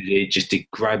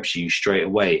 It grabs you straight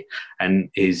away. And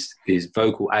his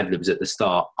vocal ad-libs at the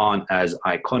start aren't as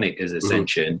iconic as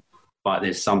Ascension, but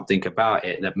there's something about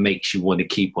it that makes you want to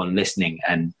keep on listening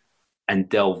and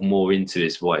delve more into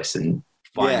his voice and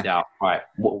find out, right,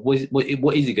 what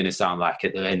is he going to sound like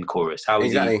at the end chorus? How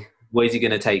is he? Where's he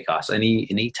going to take us? And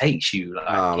he takes you.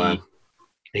 Like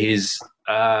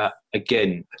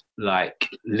again, like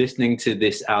listening to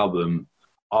this album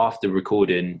after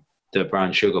recording the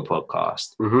Brown Sugar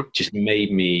podcast just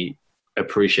made me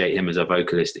appreciate him as a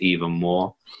vocalist even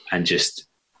more, and just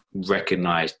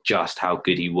recognize just how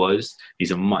good he was.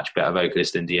 He's a much better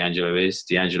vocalist than D'Angelo is.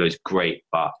 D'Angelo's great,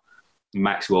 but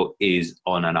Maxwell is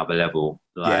on another level,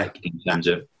 in terms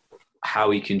of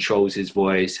how he controls his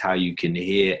voice, how you can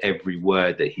hear every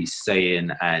word that he's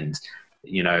saying, and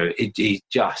you know, he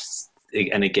just.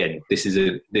 And again,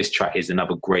 this track is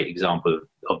another great example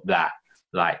of that.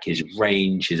 Like his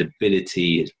range, his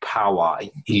ability, his power.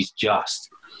 He's just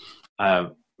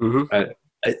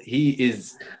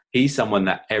he's someone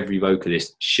that every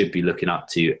vocalist should be looking up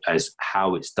to as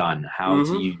how it's done, how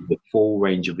to use the full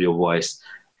range of your voice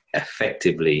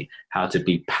effectively, how to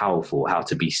be powerful, how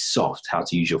to be soft, how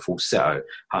to use your falsetto,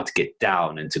 how to get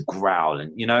down and to growl,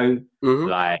 and you know,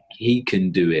 like he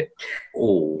can do it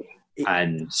all.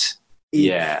 And it's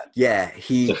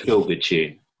a feel good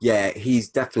tune. Yeah, he's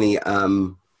definitely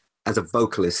as a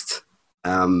vocalist,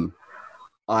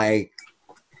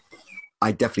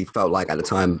 I definitely felt like at the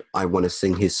time I want to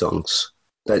sing his songs.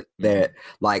 That they're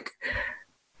like,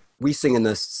 we sing in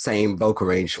the same vocal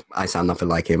range. I sound nothing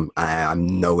like him.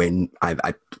 I'm nowhere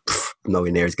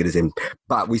near as good as him.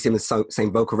 But we sing the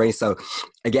same vocal range. So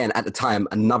again, at the time,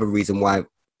 another reason why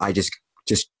I just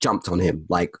jumped on him.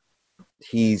 Like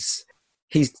he's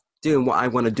doing what I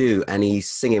want to do, and he's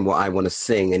singing what I want to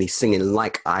sing, and he's singing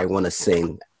like I want to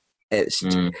sing. It's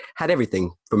had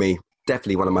everything for me.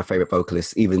 Definitely one of my favorite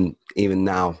vocalists, even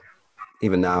now.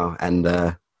 And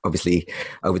obviously,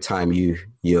 over time,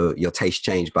 your taste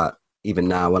changed. But even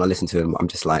now, when I listen to him, I'm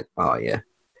just like, oh yeah,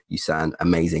 you sound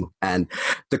amazing. And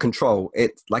the control,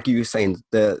 it like you were saying,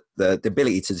 the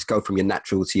ability to just go from your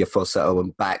natural to your falsetto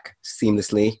and back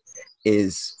seamlessly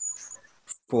is,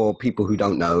 for people who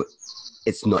don't know,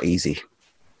 it's not easy.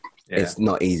 Yeah. It's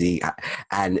not easy.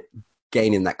 And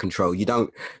gaining that control, you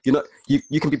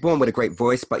can be born with a great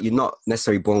voice, but you're not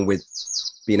necessarily born with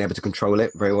being able to control it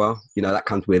very well. You know, that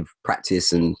comes with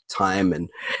practice and time, and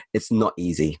it's not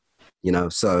easy, you know.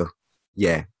 So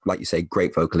yeah, like you say,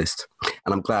 great vocalist.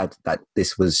 And I'm glad that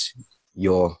this was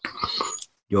your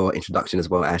introduction as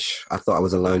well, Ash. I thought I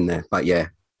was alone there, but yeah,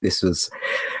 this was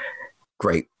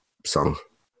great song.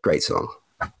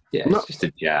 Yeah, it's just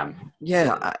a jam.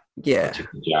 Yeah, Just a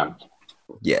jam.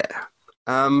 Yeah.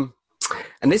 And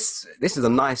this is a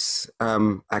nice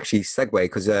actually segue,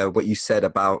 because what you said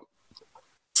about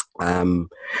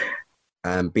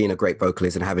being a great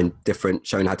vocalist and having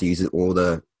showing how to use all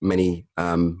the many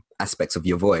aspects of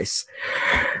your voice.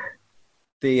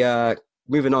 The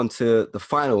moving on to the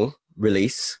final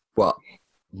release, what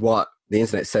the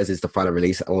internet says is the final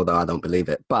release, although I don't believe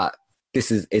it, but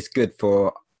it's good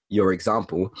for your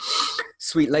example.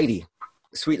 Sweet Lady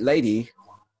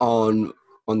on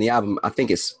the album. I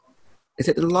think is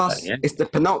it the last? Yeah. It's the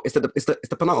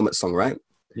penultimate song, right?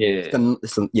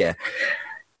 Yeah.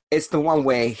 It's the one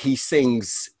where he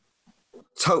sings.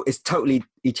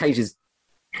 He changes,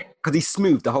 because he's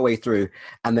smooth the whole way through,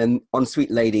 and then on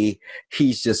Sweet Lady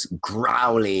he's just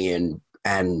growly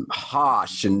and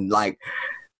harsh, and like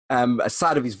a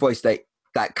side of his voice that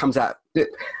comes out.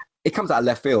 It comes out of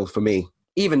left field for me,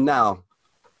 even now.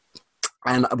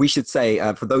 And we should say,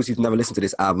 for those who've never listened to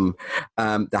this album,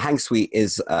 the Hang Suite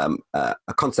is a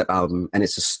concept album, and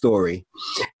it's a story,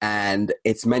 and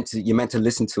you're meant to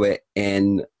listen to it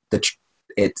in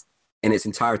its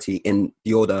entirety, in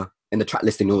the order, in the track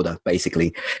listing order,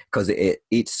 basically, because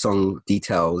each song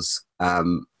details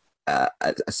a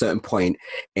certain point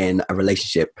in a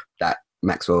relationship that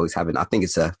Maxwell is having. I think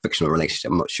it's a fictional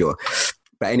relationship, I'm not sure,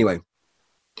 but anyway.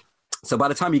 So by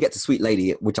the time you get to Sweet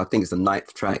Lady, which I think is the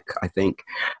 9th track, I think,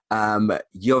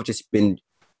 you've just been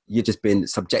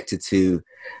subjected to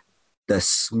the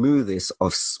smoothest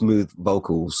of smooth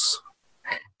vocals.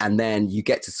 And then you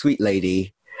get to Sweet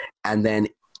Lady, and then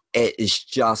it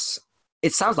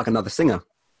sounds like another singer.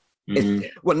 Mm-hmm.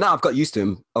 Well, now I've got used to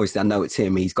him. Obviously, I know it's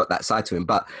him. He's got that side to him.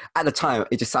 But at the time,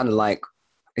 it just sounded like,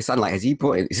 has he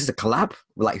brought in, is this a collab?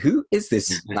 Like, who is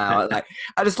this now? Like,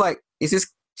 I just like, is this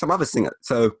some other singer?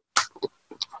 So,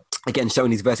 again,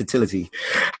 showing his versatility.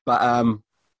 But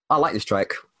I like this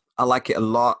track. I like it a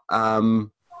lot.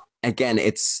 Again,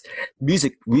 it's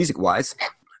music-wise,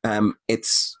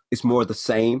 it's more of the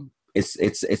same.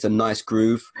 It's a nice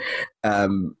groove.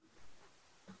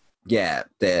 Yeah,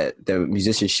 the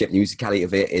musicianship, the musicality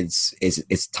of it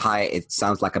is tight. It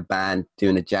sounds like a band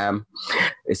doing a jam.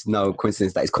 It's no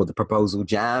coincidence that it's called the Proposal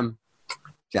Jam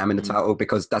in the title,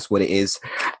 because that's what it is.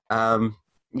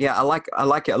 Yeah, I like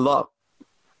it a lot.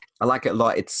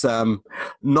 It's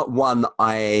not one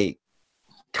I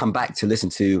come back to listen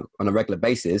to on a regular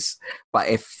basis, but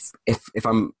if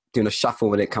I'm doing a shuffle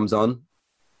when it comes on,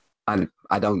 I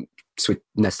don't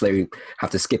necessarily have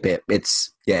to skip it.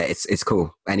 It's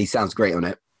cool, and he sounds great on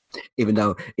it, even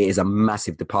though it is a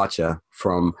massive departure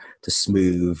from the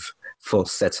smooth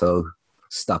falsetto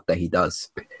stuff that he does.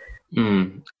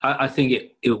 I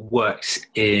think it works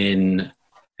in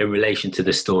in relation to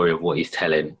the story of what he's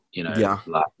telling, like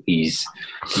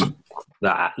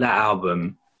that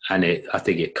album, and I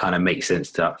think it kind of makes sense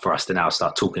for us to now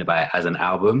start talking about it as an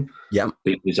album. Yeah,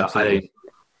 because I don't,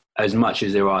 as much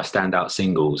as there are standout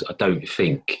singles, I don't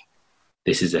think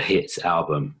this is a hits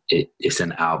album. It's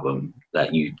an album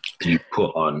that you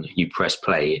put on, you press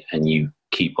play, and you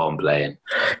keep on playing.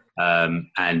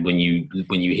 And when you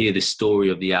hear the story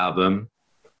of the album,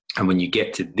 and when you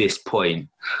get to this point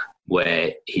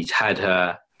where he's had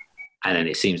her, and then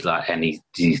it seems like, and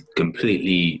he's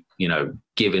completely,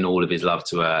 giving all of his love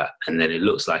to her, and then it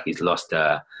looks like he's lost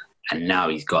her, and now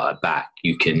he's got her back.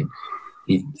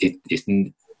 It's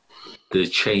the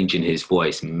change in his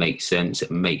voice makes sense.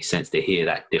 It makes sense to hear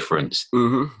that difference,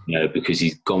 because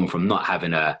he's gone from not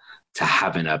having her to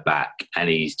having her back, and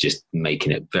he's just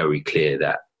making it very clear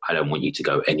that I don't want you to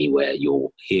go anywhere. You're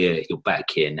here, you're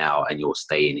back here now, and you're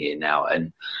staying here now,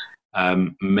 and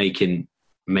making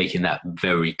that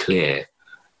very clear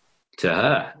to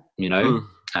her,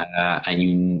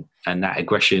 and that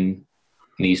aggression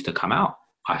needs to come out,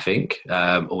 I think,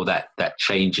 or that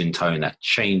change in tone, that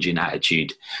change in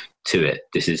attitude to it.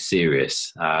 This is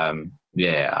serious. I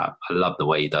love the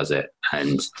way he does it,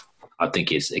 and I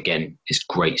think it's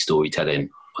great storytelling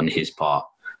on his part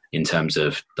in terms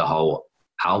of the whole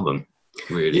album,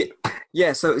 really.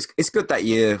 Yeah, so it's good that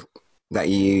you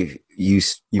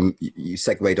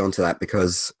segued onto that,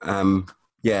 because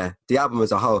the album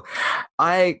as a whole,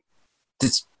 I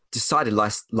decided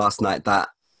last night that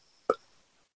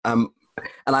and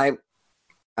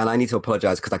I need to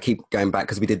apologize because I keep going back,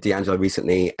 because we did D'Angelo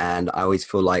recently, and I always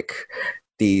feel like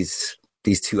these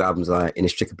two albums are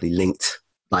inextricably linked.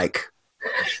 Like,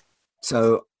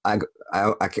 so I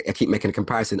keep making a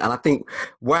comparison, and I think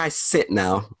where I sit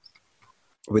now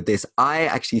with this, I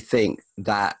actually think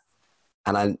that,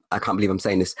 and I can't believe I'm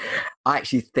saying this, I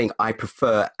actually think I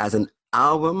prefer, as an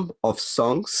album of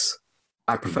songs,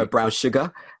 I prefer Brown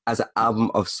Sugar as an album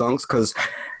of songs, because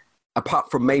apart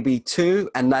from maybe two,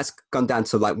 and that's gone down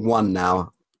to like one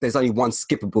now, there's only one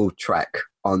skippable track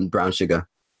on Brown Sugar,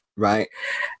 right?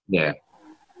 Yeah.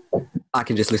 I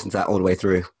can just listen to that all the way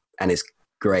through, and it's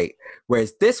great.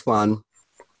 Whereas this one,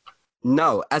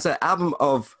 no, as an album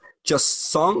of just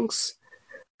songs,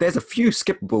 there's a few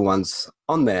skippable ones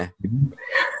on there. Mm-hmm.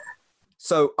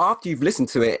 So after you've listened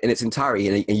to it in its entirety,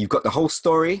 and you've got the whole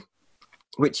story,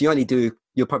 which you'll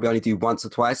probably only do once or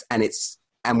twice,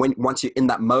 once you're in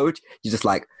that mode, you're just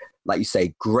like you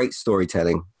say, great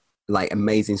storytelling, like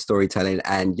amazing storytelling,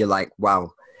 and you're like,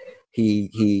 wow,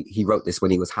 he wrote this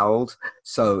when he was how old?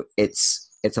 So it's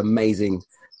amazing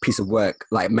piece of work,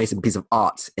 like amazing piece of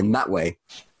art in that way.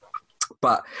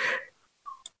 But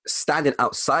standing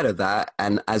outside of that,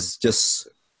 and as just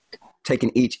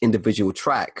taking each individual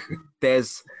track,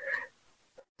 there's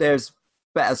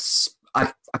better.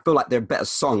 I feel like there are better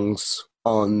songs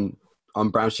on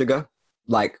Brown Sugar,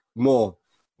 like more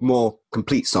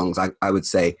complete songs. I would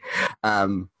say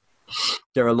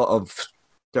there are a lot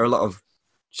of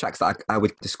tracks that I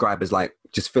would describe as like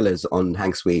just fillers on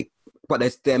Hang Sweet, but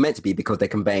they're meant to be because they're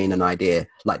conveying an idea,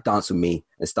 like Dance With Me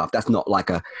and stuff. That's not like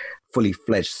a fully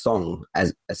fledged song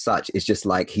as such. It's just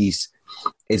like is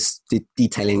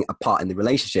detailing a part in the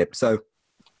relationship. So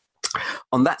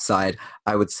on that side,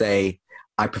 I would say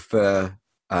I prefer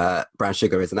Brown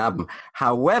Sugar as an album.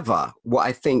 However, what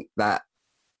I think that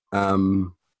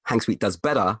Hang Sweet does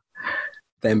better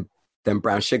than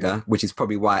Brown Sugar, which is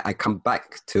probably why I come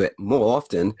back to it more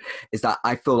often, is that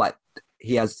I feel like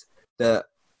he has the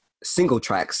single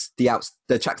tracks,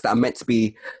 the tracks that are meant to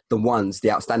be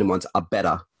the outstanding ones, are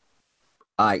better.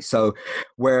 So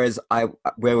whereas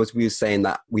we were saying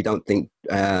that we don't think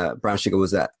Brown Sugar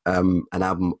was an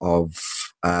album of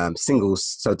singles,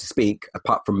 so to speak,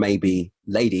 apart from maybe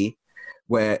Lady,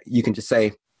 where you can just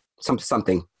say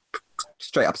something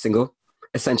straight up single,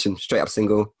 Ascension straight up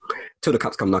single, Till the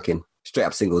Cops Come Knocking straight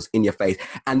up singles in your face.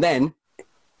 And then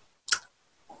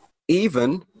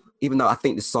even though I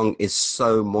think the song is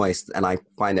so moist and I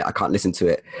find it, I can't listen to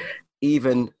it,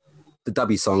 even the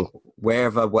W song,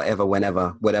 Wherever, Whatever,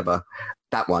 Whenever, Whatever,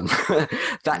 that one,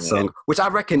 that song, which I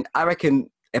reckon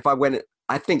if I went,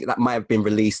 I think that might have been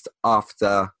released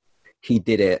after he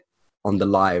did it on the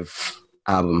live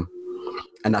album.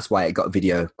 And that's why it got a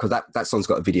video, because that song's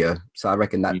got a video. So I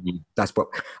reckon that's what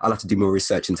I'll have to do more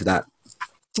research into that.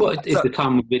 Well, the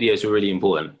time when videos were really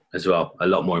important as well, a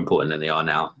lot more important than they are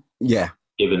now. Yeah.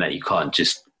 Given that you couldn't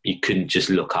just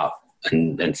look up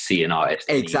and see an artist.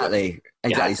 Exactly.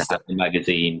 You had to have the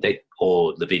magazine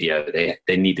or the video.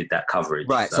 They needed that coverage.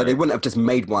 Right. So they wouldn't have just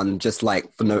made one just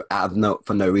like for no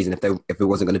reason if it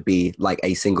wasn't going to be like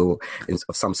a single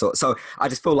of some sort. So I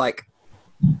just feel like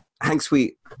Hank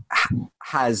Sweet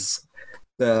has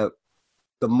the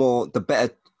better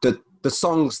the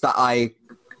songs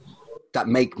that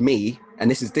make me, and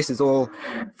this is all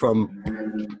from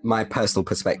my personal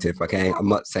perspective, okay? I'm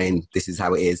not saying this is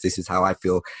how it is, this is how I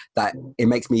feel, that it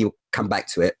makes me come back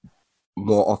to it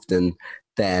more often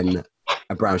than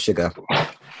a Brown Sugar,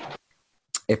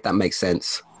 if that makes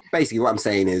sense. Basically what I'm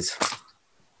saying is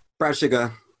Brown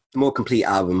Sugar, the more complete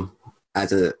album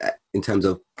in terms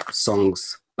of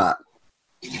songs, but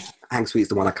Hank Sweet's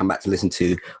the one I come back to listen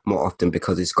to more often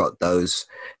because it's got those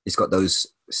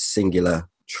singular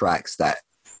tracks that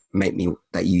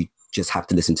you just have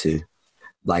to listen to,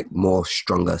 like more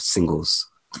stronger singles.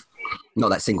 Not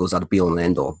that singles are the be all and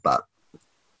end all, but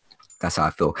that's how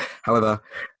I feel. However,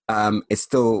 it's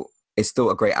still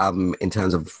a great album in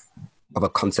terms of a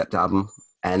concept album.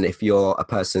 And if you're a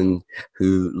person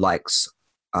who likes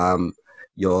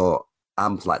your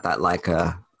albums like that, like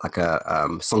a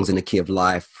Songs in the Key of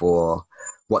Life or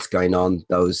What's Going On,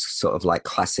 those sort of like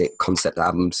classic concept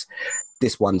albums,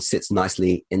 this one sits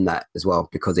nicely in that as well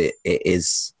because it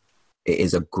is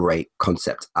a great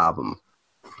concept album.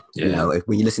 Yeah. You know,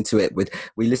 when you listen to it with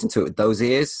those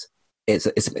ears,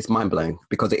 it's mind blowing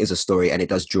because it is a story and it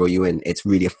does draw you in. It's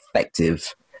really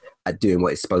effective at doing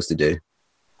what it's supposed to do.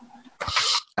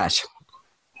 Ash.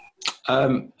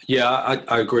 Yeah,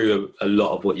 I agree with a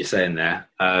lot of what you're saying there.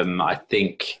 I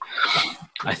think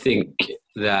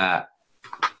that,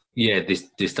 yeah,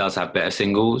 this does have better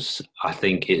singles. I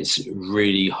think it's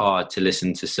really hard to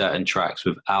listen to certain tracks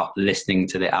without listening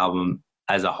to the album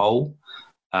as a whole.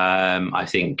 I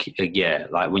think, yeah,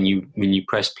 like when you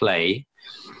press play,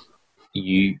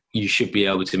 you should be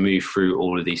able to move through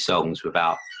all of these songs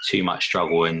without too much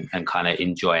struggle and kind of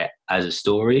enjoy it as a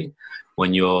story.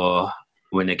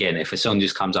 When again, if a song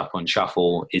just comes up on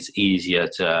shuffle, it's easier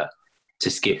to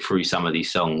skip through some of these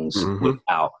songs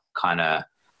without kind of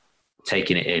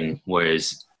taking it in.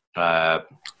 Whereas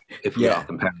if we are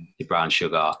comparing to Brown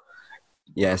Sugar,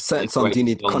 certain songs you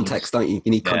need context, don't you?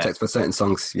 You need context for certain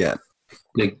songs. Yeah,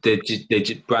 they're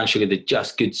Brown Sugar. They're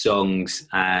just good songs,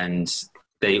 and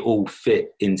they all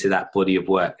fit into that body of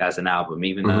work as an album.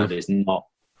 Even though there's not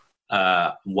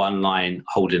one line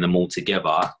holding them all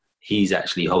together, he's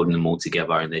actually holding them all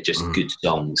together, and they're just good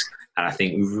songs. And I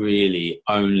think really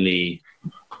only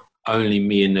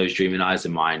Me and Those Dreaming Eyes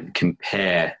of Mine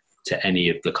compare to any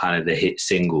of the kind of the hit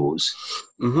singles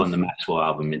on the Maxwell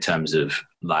album in terms of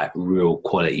like real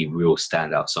quality, real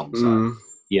standout songs. So,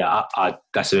 yeah,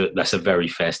 that's a very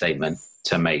fair statement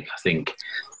to make. I think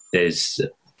there's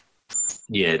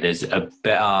a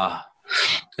better,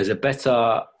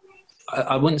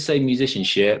 I wouldn't say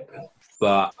musicianship,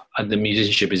 but the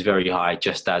musicianship is very high,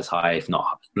 just as high, if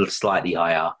not slightly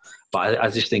higher. But I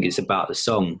just think it's about the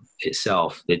song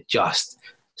itself. They're just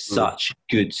such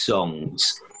good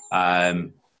songs.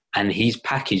 And he's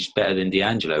packaged better than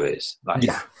D'Angelo is. Like,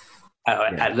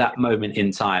 at that moment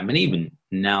in time, and even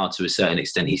now to a certain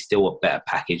extent, he's still a better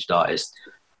packaged artist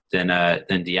than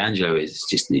D'Angelo is. It's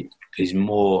just he's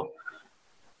more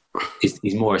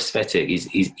aesthetic.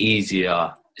 He's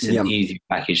easier. It's an easy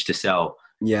package to sell.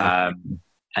 Yeah.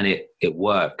 And it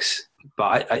works.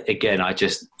 But I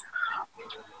just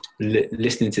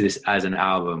listening to this as an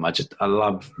album, I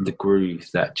love the groove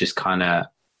that just kind of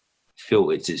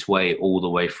filters its way all the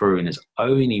way through, and it's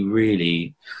only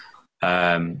really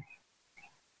I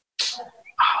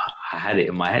had it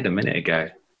in my head a minute ago.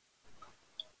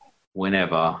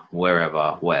 Whenever,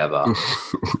 wherever, whatever.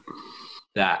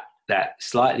 that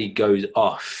slightly goes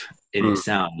off in its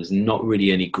sound. There's not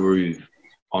really any groove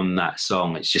on that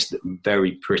song. It's just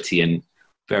very pretty and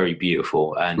very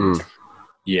beautiful. And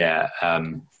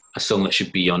a song that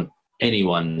should be on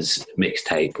anyone's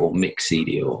mixtape or mix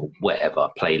CD or whatever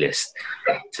playlist,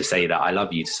 to say that I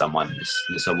love you to someone.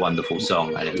 It's a wonderful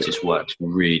song, and it just works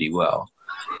really well.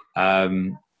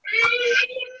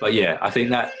 But yeah, I think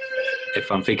that if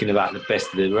I'm thinking about the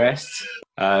best of the rest,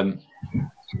 I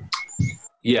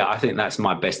think that's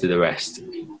my best of the rest.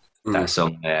 That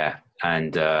song there,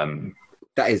 and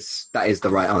that is the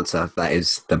right answer. That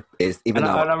is even though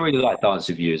I really like Dance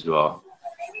With You as well.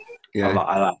 Yeah,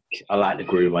 I like the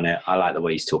groove on it. I like the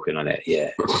way he's talking on it.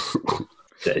 Yeah,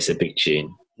 it's a big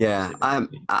tune. Yeah,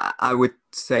 I would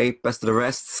say best of the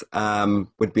rest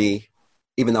would be,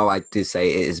 even though I do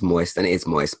say it is moist, and it is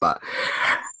moist, but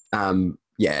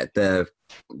the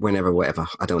whenever, whatever,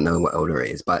 I don't know what order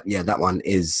it is, but yeah, that one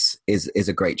is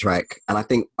a great track. And I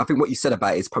think what you said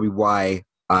about it is probably why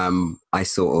I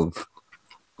sort of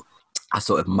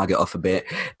mug it off a bit,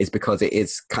 is because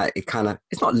it's not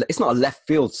a left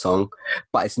field song,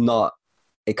 but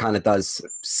it kind of does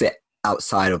sit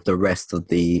outside of the rest of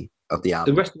the of the The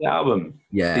album. rest of the album.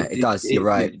 Yeah, it does. You're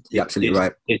right. You're absolutely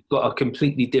right. It's got a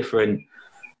completely different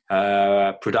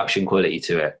production quality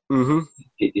to it. Mm-hmm.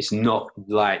 It's not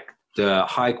like the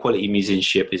high quality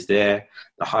musicianship is there,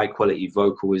 the high quality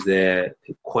vocal is there,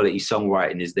 the quality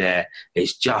songwriting is there.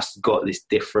 It's just got this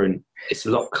different. It's a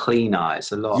lot cleaner.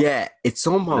 It's a lot. Yeah, it's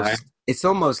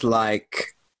almost like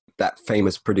that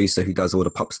famous producer who does all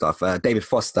the pop stuff, David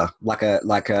Foster, like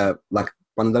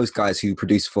one of those guys who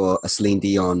produced for a Celine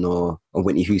Dion or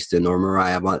Whitney Houston or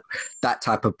Mariah, that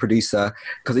type of producer,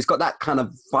 because it's got that kind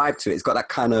of vibe to it. It's got that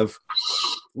kind of,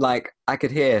 like, I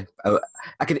could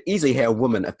easily hear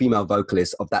a female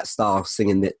vocalist of that style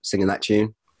singing that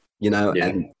tune, you know. Yeah.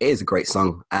 And it is a great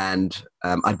song. And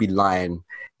I'd be lying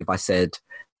if I said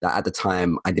that at the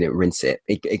time I didn't rinse it.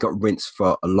 It got rinsed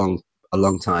for a long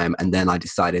time, and then I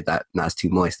decided that it's too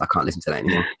moist. I can't listen to that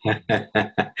anymore.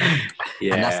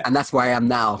 Yeah, and that's where I am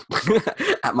now.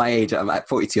 At my age, I'm at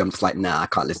 42. I'm just like, I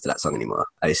can't listen to that song anymore.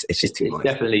 It's just too moist.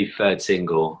 Definitely third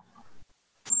single.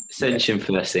 Ascension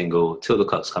first single. Till the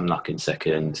Cops Come Knocking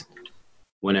second.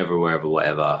 Whenever, wherever,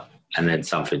 whatever, and then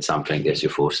something gets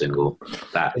your fourth single.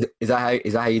 Is that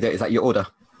how you do it? Is that your order?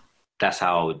 That's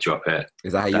how I would drop it.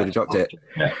 Is that how you would have dropped it?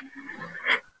 Yeah.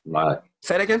 Like.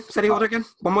 Say it again. Say the order again.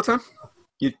 One more time.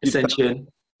 Ascension.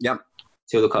 Yep.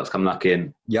 Till the Cops Come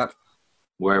Knocking. Yep.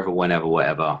 Wherever, whenever,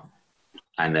 whatever,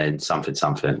 and then something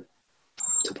to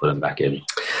put them back in.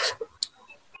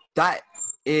 That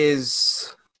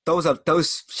is.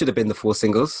 Those should have been the 4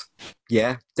 singles.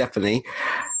 Yeah, definitely.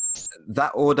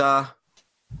 That order.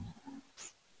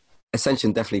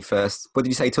 Ascension definitely first. What did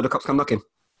you say? Till the Cops Come Knocking.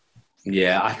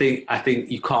 Yeah, I think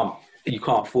you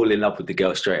can't fall in love with the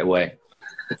girl straight away.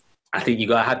 I think you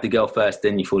gotta have the girl first,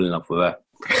 then you fall in love with her.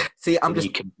 See, you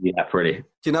can be that pretty. Do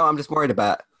you know? I'm just worried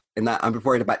about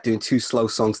doing 2 slow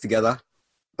songs together,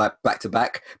 like back to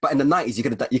back. But in the 90s,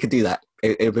 you could do that.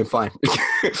 It would have been fine.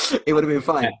 It would have been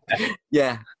fine.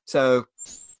 Yeah. So,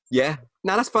 yeah.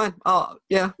 No, that's fine. Oh,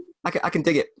 yeah. I can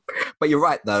dig it. But you're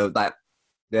right though. That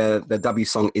the W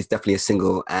song is definitely a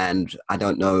single, and I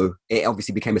don't know. It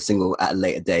obviously became a single at a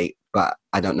later date, but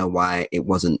I don't know why it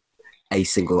wasn't a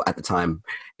single at the time.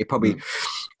 It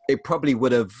probably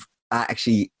would have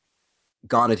actually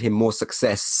garnered him more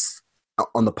success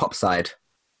on the pop side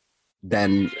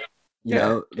than you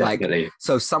know, definitely. Like,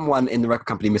 so someone in the record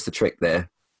company missed a trick there.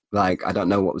 Like, I don't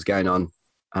know what was going on,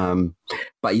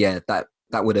 but yeah, that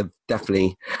would have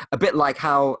definitely, a bit like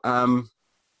how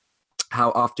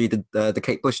after he did the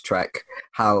Kate Bush track,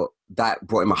 how that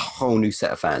brought him a whole new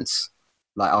set of fans.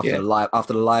 Like after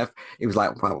the live, it was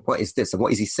like, wow, what is this? And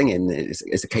what is he singing?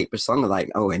 It's a Kate Bush song. Like,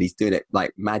 oh, and he's doing it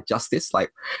like mad justice.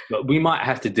 Like, but we might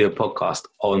have to do a podcast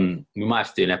on. We might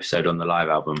have to do an episode on the live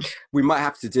album. We might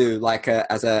have to do like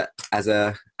as an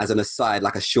aside,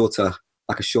 like a shorter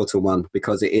one,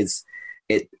 because it.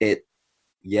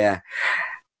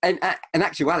 And in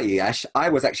actuality, Ash, I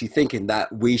was actually thinking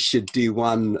that we should do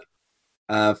one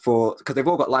because they've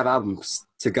all got live albums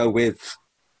to go with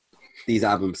these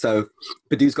albums. So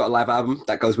Badoo's got a live album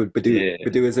that goes with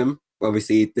Badooism,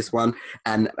 obviously this one,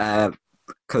 and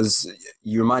because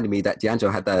you reminded me that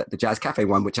D'Angelo had the Jazz Cafe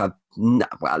one, which I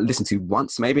listened to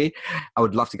once. Maybe I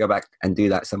would love to go back and do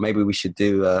that. So maybe we should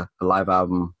do a live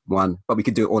album one, but we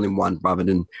could do it all in one rather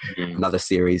than another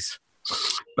series.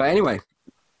 But anyway,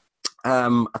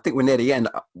 I think we're near the end.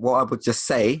 What I would just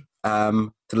say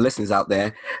to the listeners out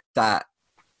there that,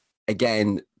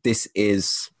 again, this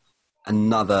is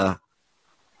another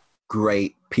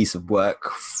great piece of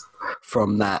work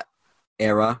from that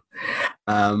era.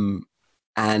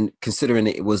 And considering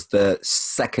it was the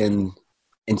second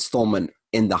installment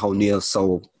in the whole Neo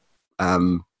Soul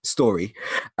story,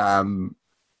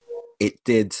 it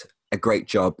did a great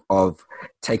job of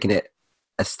taking it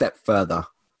a step further.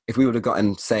 If we would have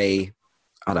gotten, say,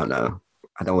 I don't know,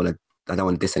 I don't want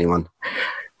to diss anyone.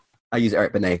 I use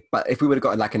Eric Benet, but if we would have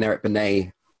gotten like an Eric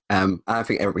Benet, I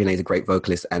think Eric Benet is a great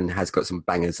vocalist and has got some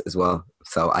bangers as well.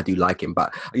 So I do like him.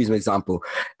 But I'll use an example.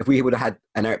 If we would have had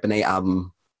an Eric Benet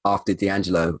album after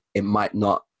D'Angelo, it might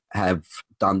not have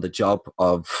done the job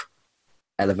of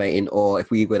elevating. Or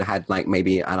if we would have had like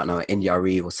maybe, I don't know,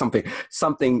 NDRE or something.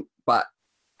 But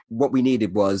what we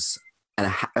needed was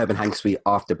an Urban Hang Suite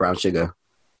after Brown Sugar,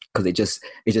 because it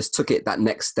just took it that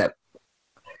next step.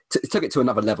 It took it to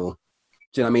another level.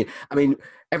 Do you know what I mean? I mean,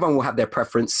 everyone will have their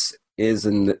preferences,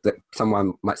 and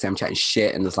someone might say I'm chatting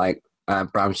shit, and it's like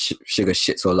Brown Sugar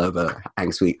shits all over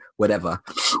Hang Suite, whatever.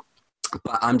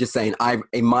 But I'm just saying,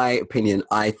 in my opinion,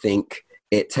 I think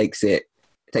it takes the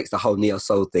whole Neo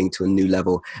Soul thing to a new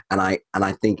level, and I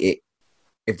think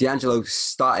if D'Angelo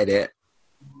started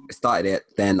it,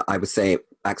 then I would say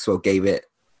Maxwell gave it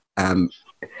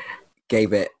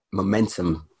gave it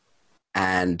momentum,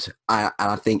 and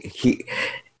I think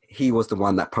he was the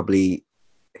one that probably,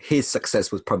 his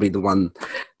success was probably the one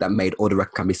that made all the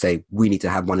record companies say, we need to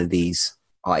have one of these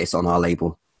artists on our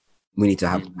label. We need to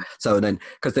have, so then,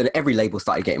 because then every label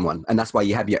started getting one, and that's why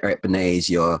you have your Eric Benets,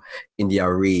 your India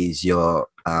Aries, your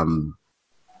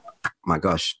my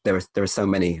gosh, there are so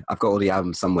many. I've got all the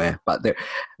albums somewhere, but there,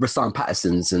 Rahsaan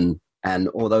Patterson's and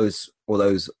all those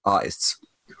artists.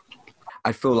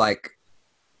 I feel like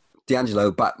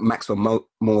D'Angelo, but Maxwell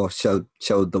more showed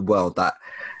the world that,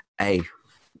 hey,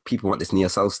 people want this neo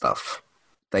soul stuff.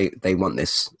 They want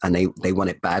this, and they want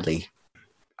it badly.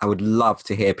 I would love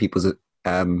to hear people's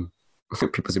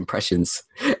impressions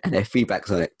and their feedbacks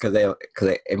on it, because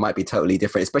it might be totally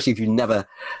different, especially if you never.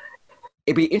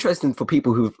 It'd be interesting for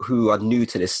people who are new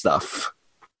to this stuff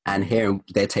and hearing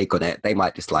their take on it. They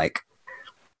might just like,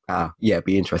 it'd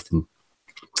be interesting.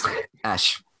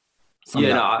 Ash,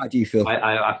 how do you feel?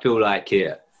 I feel like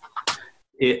it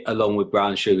along with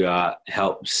Brown Sugar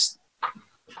helps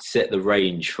set the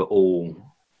range for all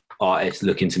artists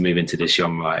looking to move into this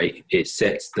genre. It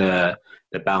sets the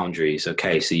boundaries.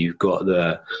 Okay, so you've got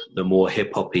the more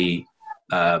hip hoppy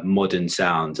modern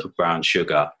sounds of Brown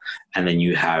Sugar, and then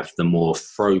you have the more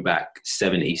throwback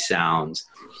 70s sounds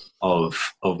of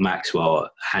Maxwell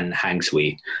and Hang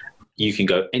Sweet. You can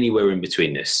go anywhere in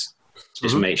between this.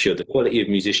 Just make sure the quality of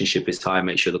musicianship is high,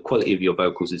 make sure the quality of your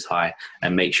vocals is high,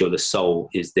 and make sure the soul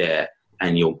is there,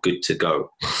 and you're good to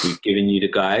go. We've given you the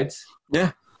guides.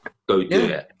 Yeah. Go do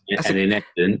it. And in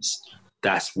essence,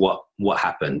 that's what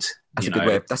happened. That's a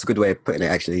good way of putting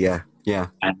it, actually. Yeah. Yeah.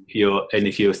 And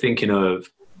if you're thinking of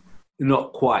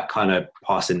not quite kind of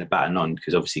passing the baton on,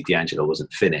 because obviously D'Angelo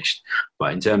wasn't finished,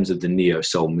 but in terms of the neo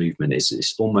soul movement,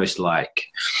 it's almost like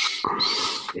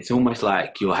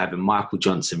you're having Michael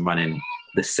Johnson running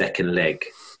the second leg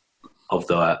of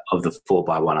the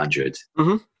 4x100,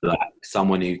 like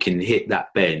someone who can hit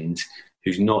that bend,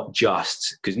 who's not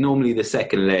just, because normally the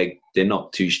second leg, they're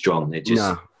not too strong. They're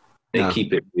just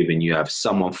keep it moving. You have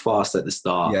someone fast at the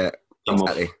start,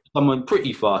 someone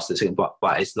pretty fast at the second, but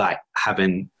it's like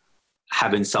having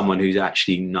someone who's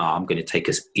actually, I'm going to take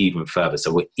us even further,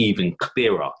 so we're even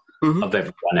clearer of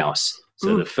everyone else.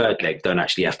 So the third leg don't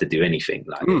actually have to do anything.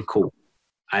 Like, cool.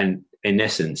 And in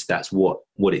essence, that's what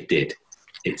it did.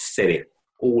 It set it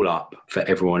all up for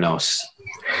everyone else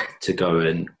to go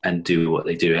and do what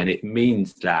they do. And it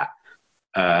means that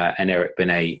and Eric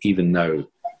Benet, even though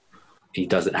he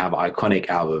doesn't have iconic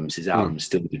albums, his albums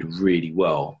still did really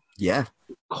well. Yeah.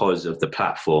 Because of the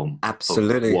platform.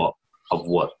 Absolutely. Of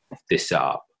what this set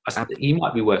up. He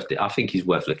might be worth it. I think he's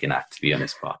worth looking at, to be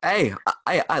honest. But hey,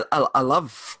 I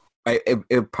love.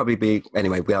 It'll probably be,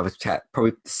 anyway, we have a chat.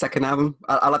 Probably the second album.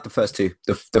 I like the first two.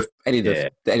 Any of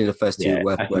the first two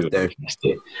worth doing.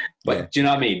 But do you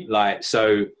know what I mean? Like,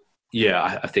 so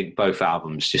yeah, I think both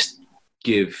albums just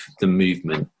give the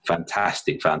movement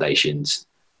fantastic foundations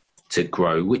to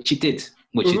grow, which it did.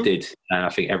 And I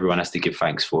think everyone has to give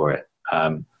thanks for it.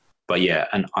 But yeah,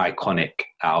 an iconic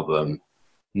album.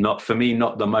 Not for me,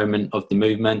 not the moment of the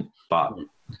movement, but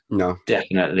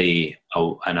definitely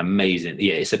an amazing.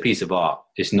 Yeah, it's a piece of art.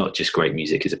 It's not just great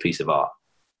music; it's a piece of art.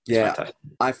 It's fantastic.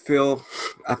 I feel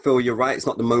you're right. It's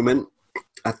not the moment.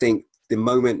 I think the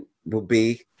moment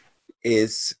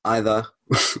is either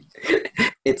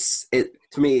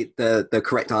to me the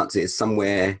correct answer is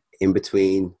somewhere in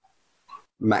between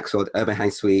Maxwell, Urban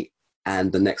Hang Suite,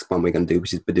 and the next one we're going to do,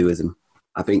 which is Baduizm.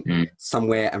 I think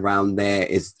somewhere around there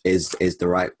is the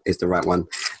right one,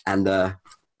 and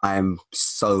I'm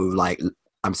so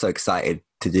excited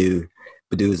to do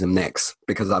Baduizm next,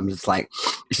 because I'm just like,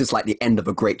 it's just like the end of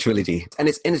a great trilogy, and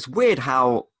it's weird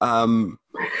how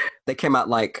they came out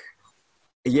like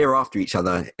a year after each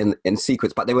other in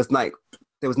sequence, but there was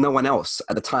no one else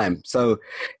at the time, so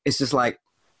it's just like,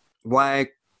 why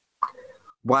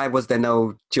was there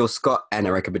no Jill Scott and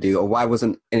Erykah Badu, or why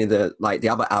wasn't any of the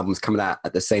other albums coming out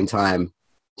at the same time?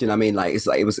 Do you know what I mean? Like,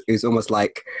 it was almost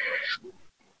like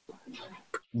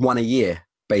one a year,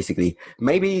 basically.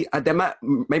 Maybe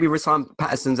Rahsaan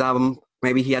Patterson's album,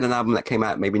 maybe he had an album that came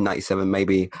out maybe 97,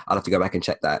 maybe I'll have to go back and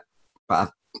check that.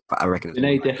 But I reckon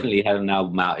they definitely had an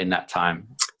album out in that time.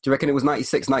 Do you reckon it was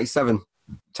 96, 97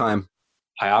 time?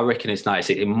 I reckon it's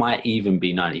 96. It might even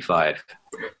be 95.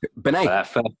 Benet. That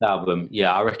first album,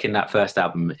 I reckon that first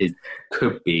album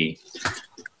could be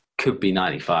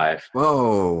 95.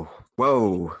 Whoa.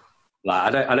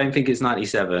 Like, I don't think it's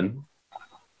 97.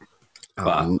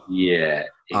 But yeah.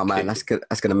 Oh man, that's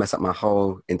gonna mess up my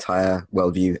whole entire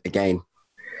worldview again.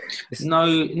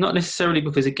 No, not necessarily,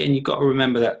 because again, you've got to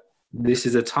remember that this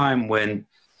is a time when,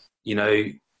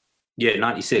 Yeah,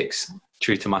 96.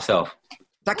 True to Myself.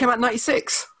 That came out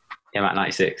 96. Came out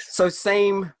 96.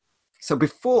 So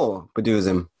before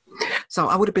Baduizm. So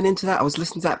I would have been into that. I was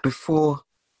listening to that before.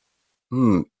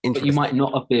 But you might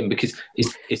not have been, because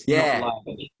it's not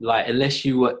like unless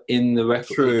you were in the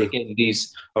record. True. Again,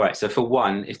 all right. So for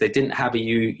one, if they didn't have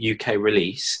a UK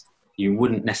release, you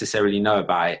wouldn't necessarily know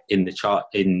about it in the chart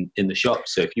in the shop.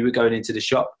 So if you were going into the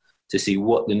shop to see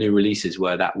what the new releases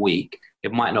were that week,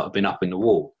 it might not have been up in the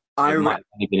wall. It might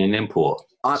have been an import.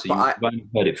 So you've only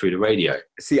heard it through the radio.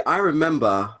 See, I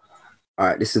remember. All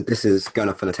right, this is going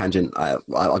off on a tangent.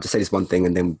 I'll just say this one thing,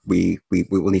 and then we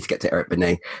will need to get to Eric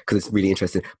Benet because it's really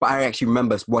interesting. But I actually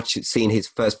remember seeing his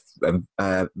first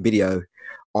video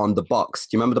on the box.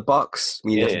 Do you remember the box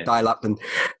when you had to dial up? And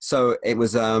so it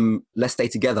was Let's Stay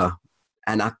Together,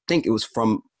 and I think it was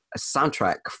from a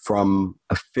soundtrack from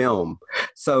a film.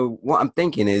 So what I'm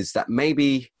thinking is that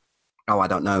maybe, I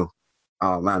don't know.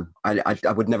 Oh man, I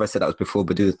would never have said that was before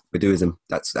Baduizm.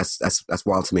 That's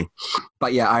wild to me.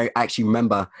 But yeah, I actually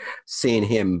remember seeing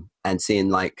him and seeing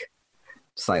like,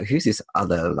 it's like, who's this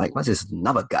other, like, what's this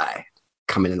another guy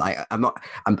coming in? Like,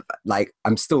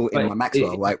 I'm still in my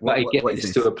Maxwell. But again,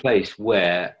 it's to a place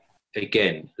where,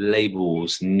 again,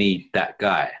 labels need that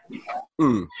guy.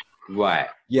 Right.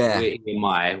 Yeah.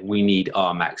 We need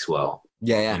our Maxwell.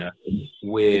 Yeah. You know,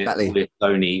 we're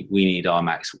Sony, we need our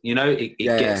Maxwell. You know, it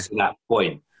gets to that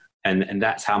point. And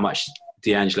that's how much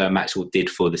D'Angelo and Maxwell did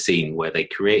for the scene, where they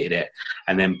created it,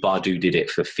 and then Badu did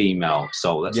it for female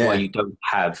soul. That's why you don't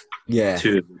have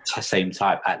two of the same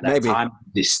type at that time.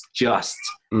 It's just,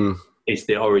 it's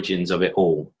the origins of it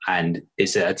all. And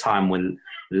it's at a time when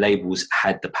labels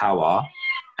had the power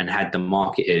and had the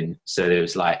marketing. So there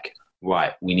was like,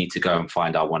 right, we need to go and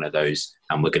find out one of those,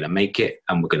 and we're going to make it,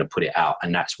 and we're going to put it out.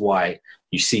 And that's why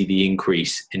you see the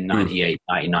increase in 98,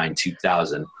 99,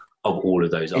 2000 of all of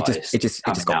those artists. It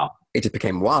just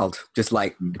became wild. Just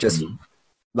like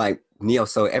neo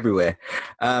soul everywhere.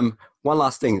 One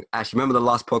last thing, Ash, remember the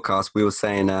last podcast we were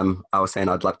saying, I was saying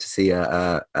I'd love to see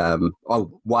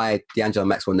why D'Angelo and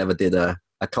Maxwell never did a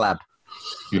collab.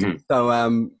 So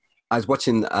I was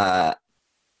watching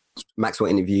Maxwell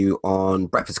interview on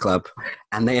Breakfast Club,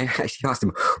 and they actually asked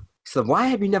him, so why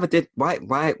have you never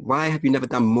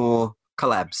done more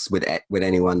collabs with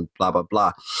anyone, blah blah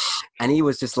blah. And he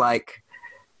was like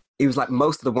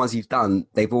most of the ones he's done,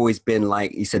 they've always been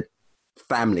like, he said,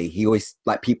 family. He always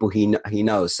like people he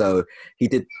knows. So he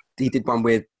did one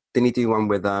with, didn't he do one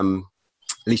with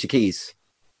Alicia Keys?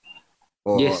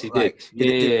 Yes, he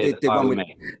did. Did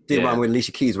one with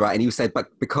Alicia Keys, right? And he said, but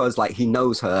because like he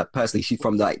knows her personally, she's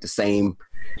from like the same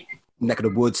neck of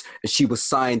the woods, and she was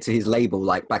signed to his label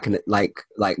like back in the,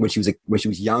 like when she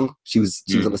was young, she was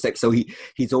on the set. So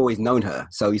he's always known her.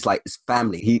 So he's like, it's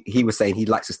family. He was saying he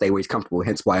likes to stay where he's comfortable.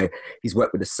 Hence why he's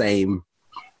worked with the same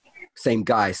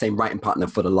guy, same writing partner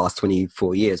for the last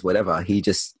 24 years, whatever. He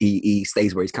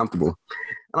stays where he's comfortable.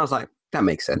 And I was like, that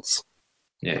makes sense.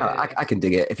 Yeah, I can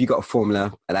dig it. If you got a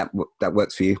formula that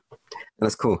works for you, then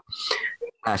that's cool.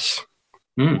 Ash,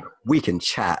 we can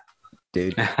chat,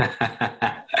 dude.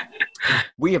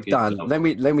 We have done. Let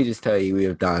me just tell you, we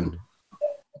have done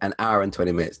an hour and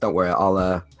 20 minutes. Don't worry,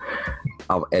 I'll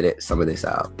edit some of this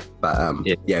out. But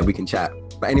yeah, we can chat.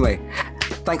 But anyway,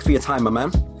 thanks for your time, my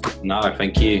man. No,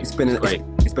 thank you. It's been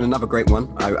another great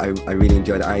one. I really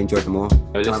enjoyed it. I enjoyed them all.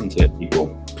 Go listen to it,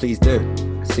 people. Please do.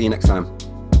 See you next time.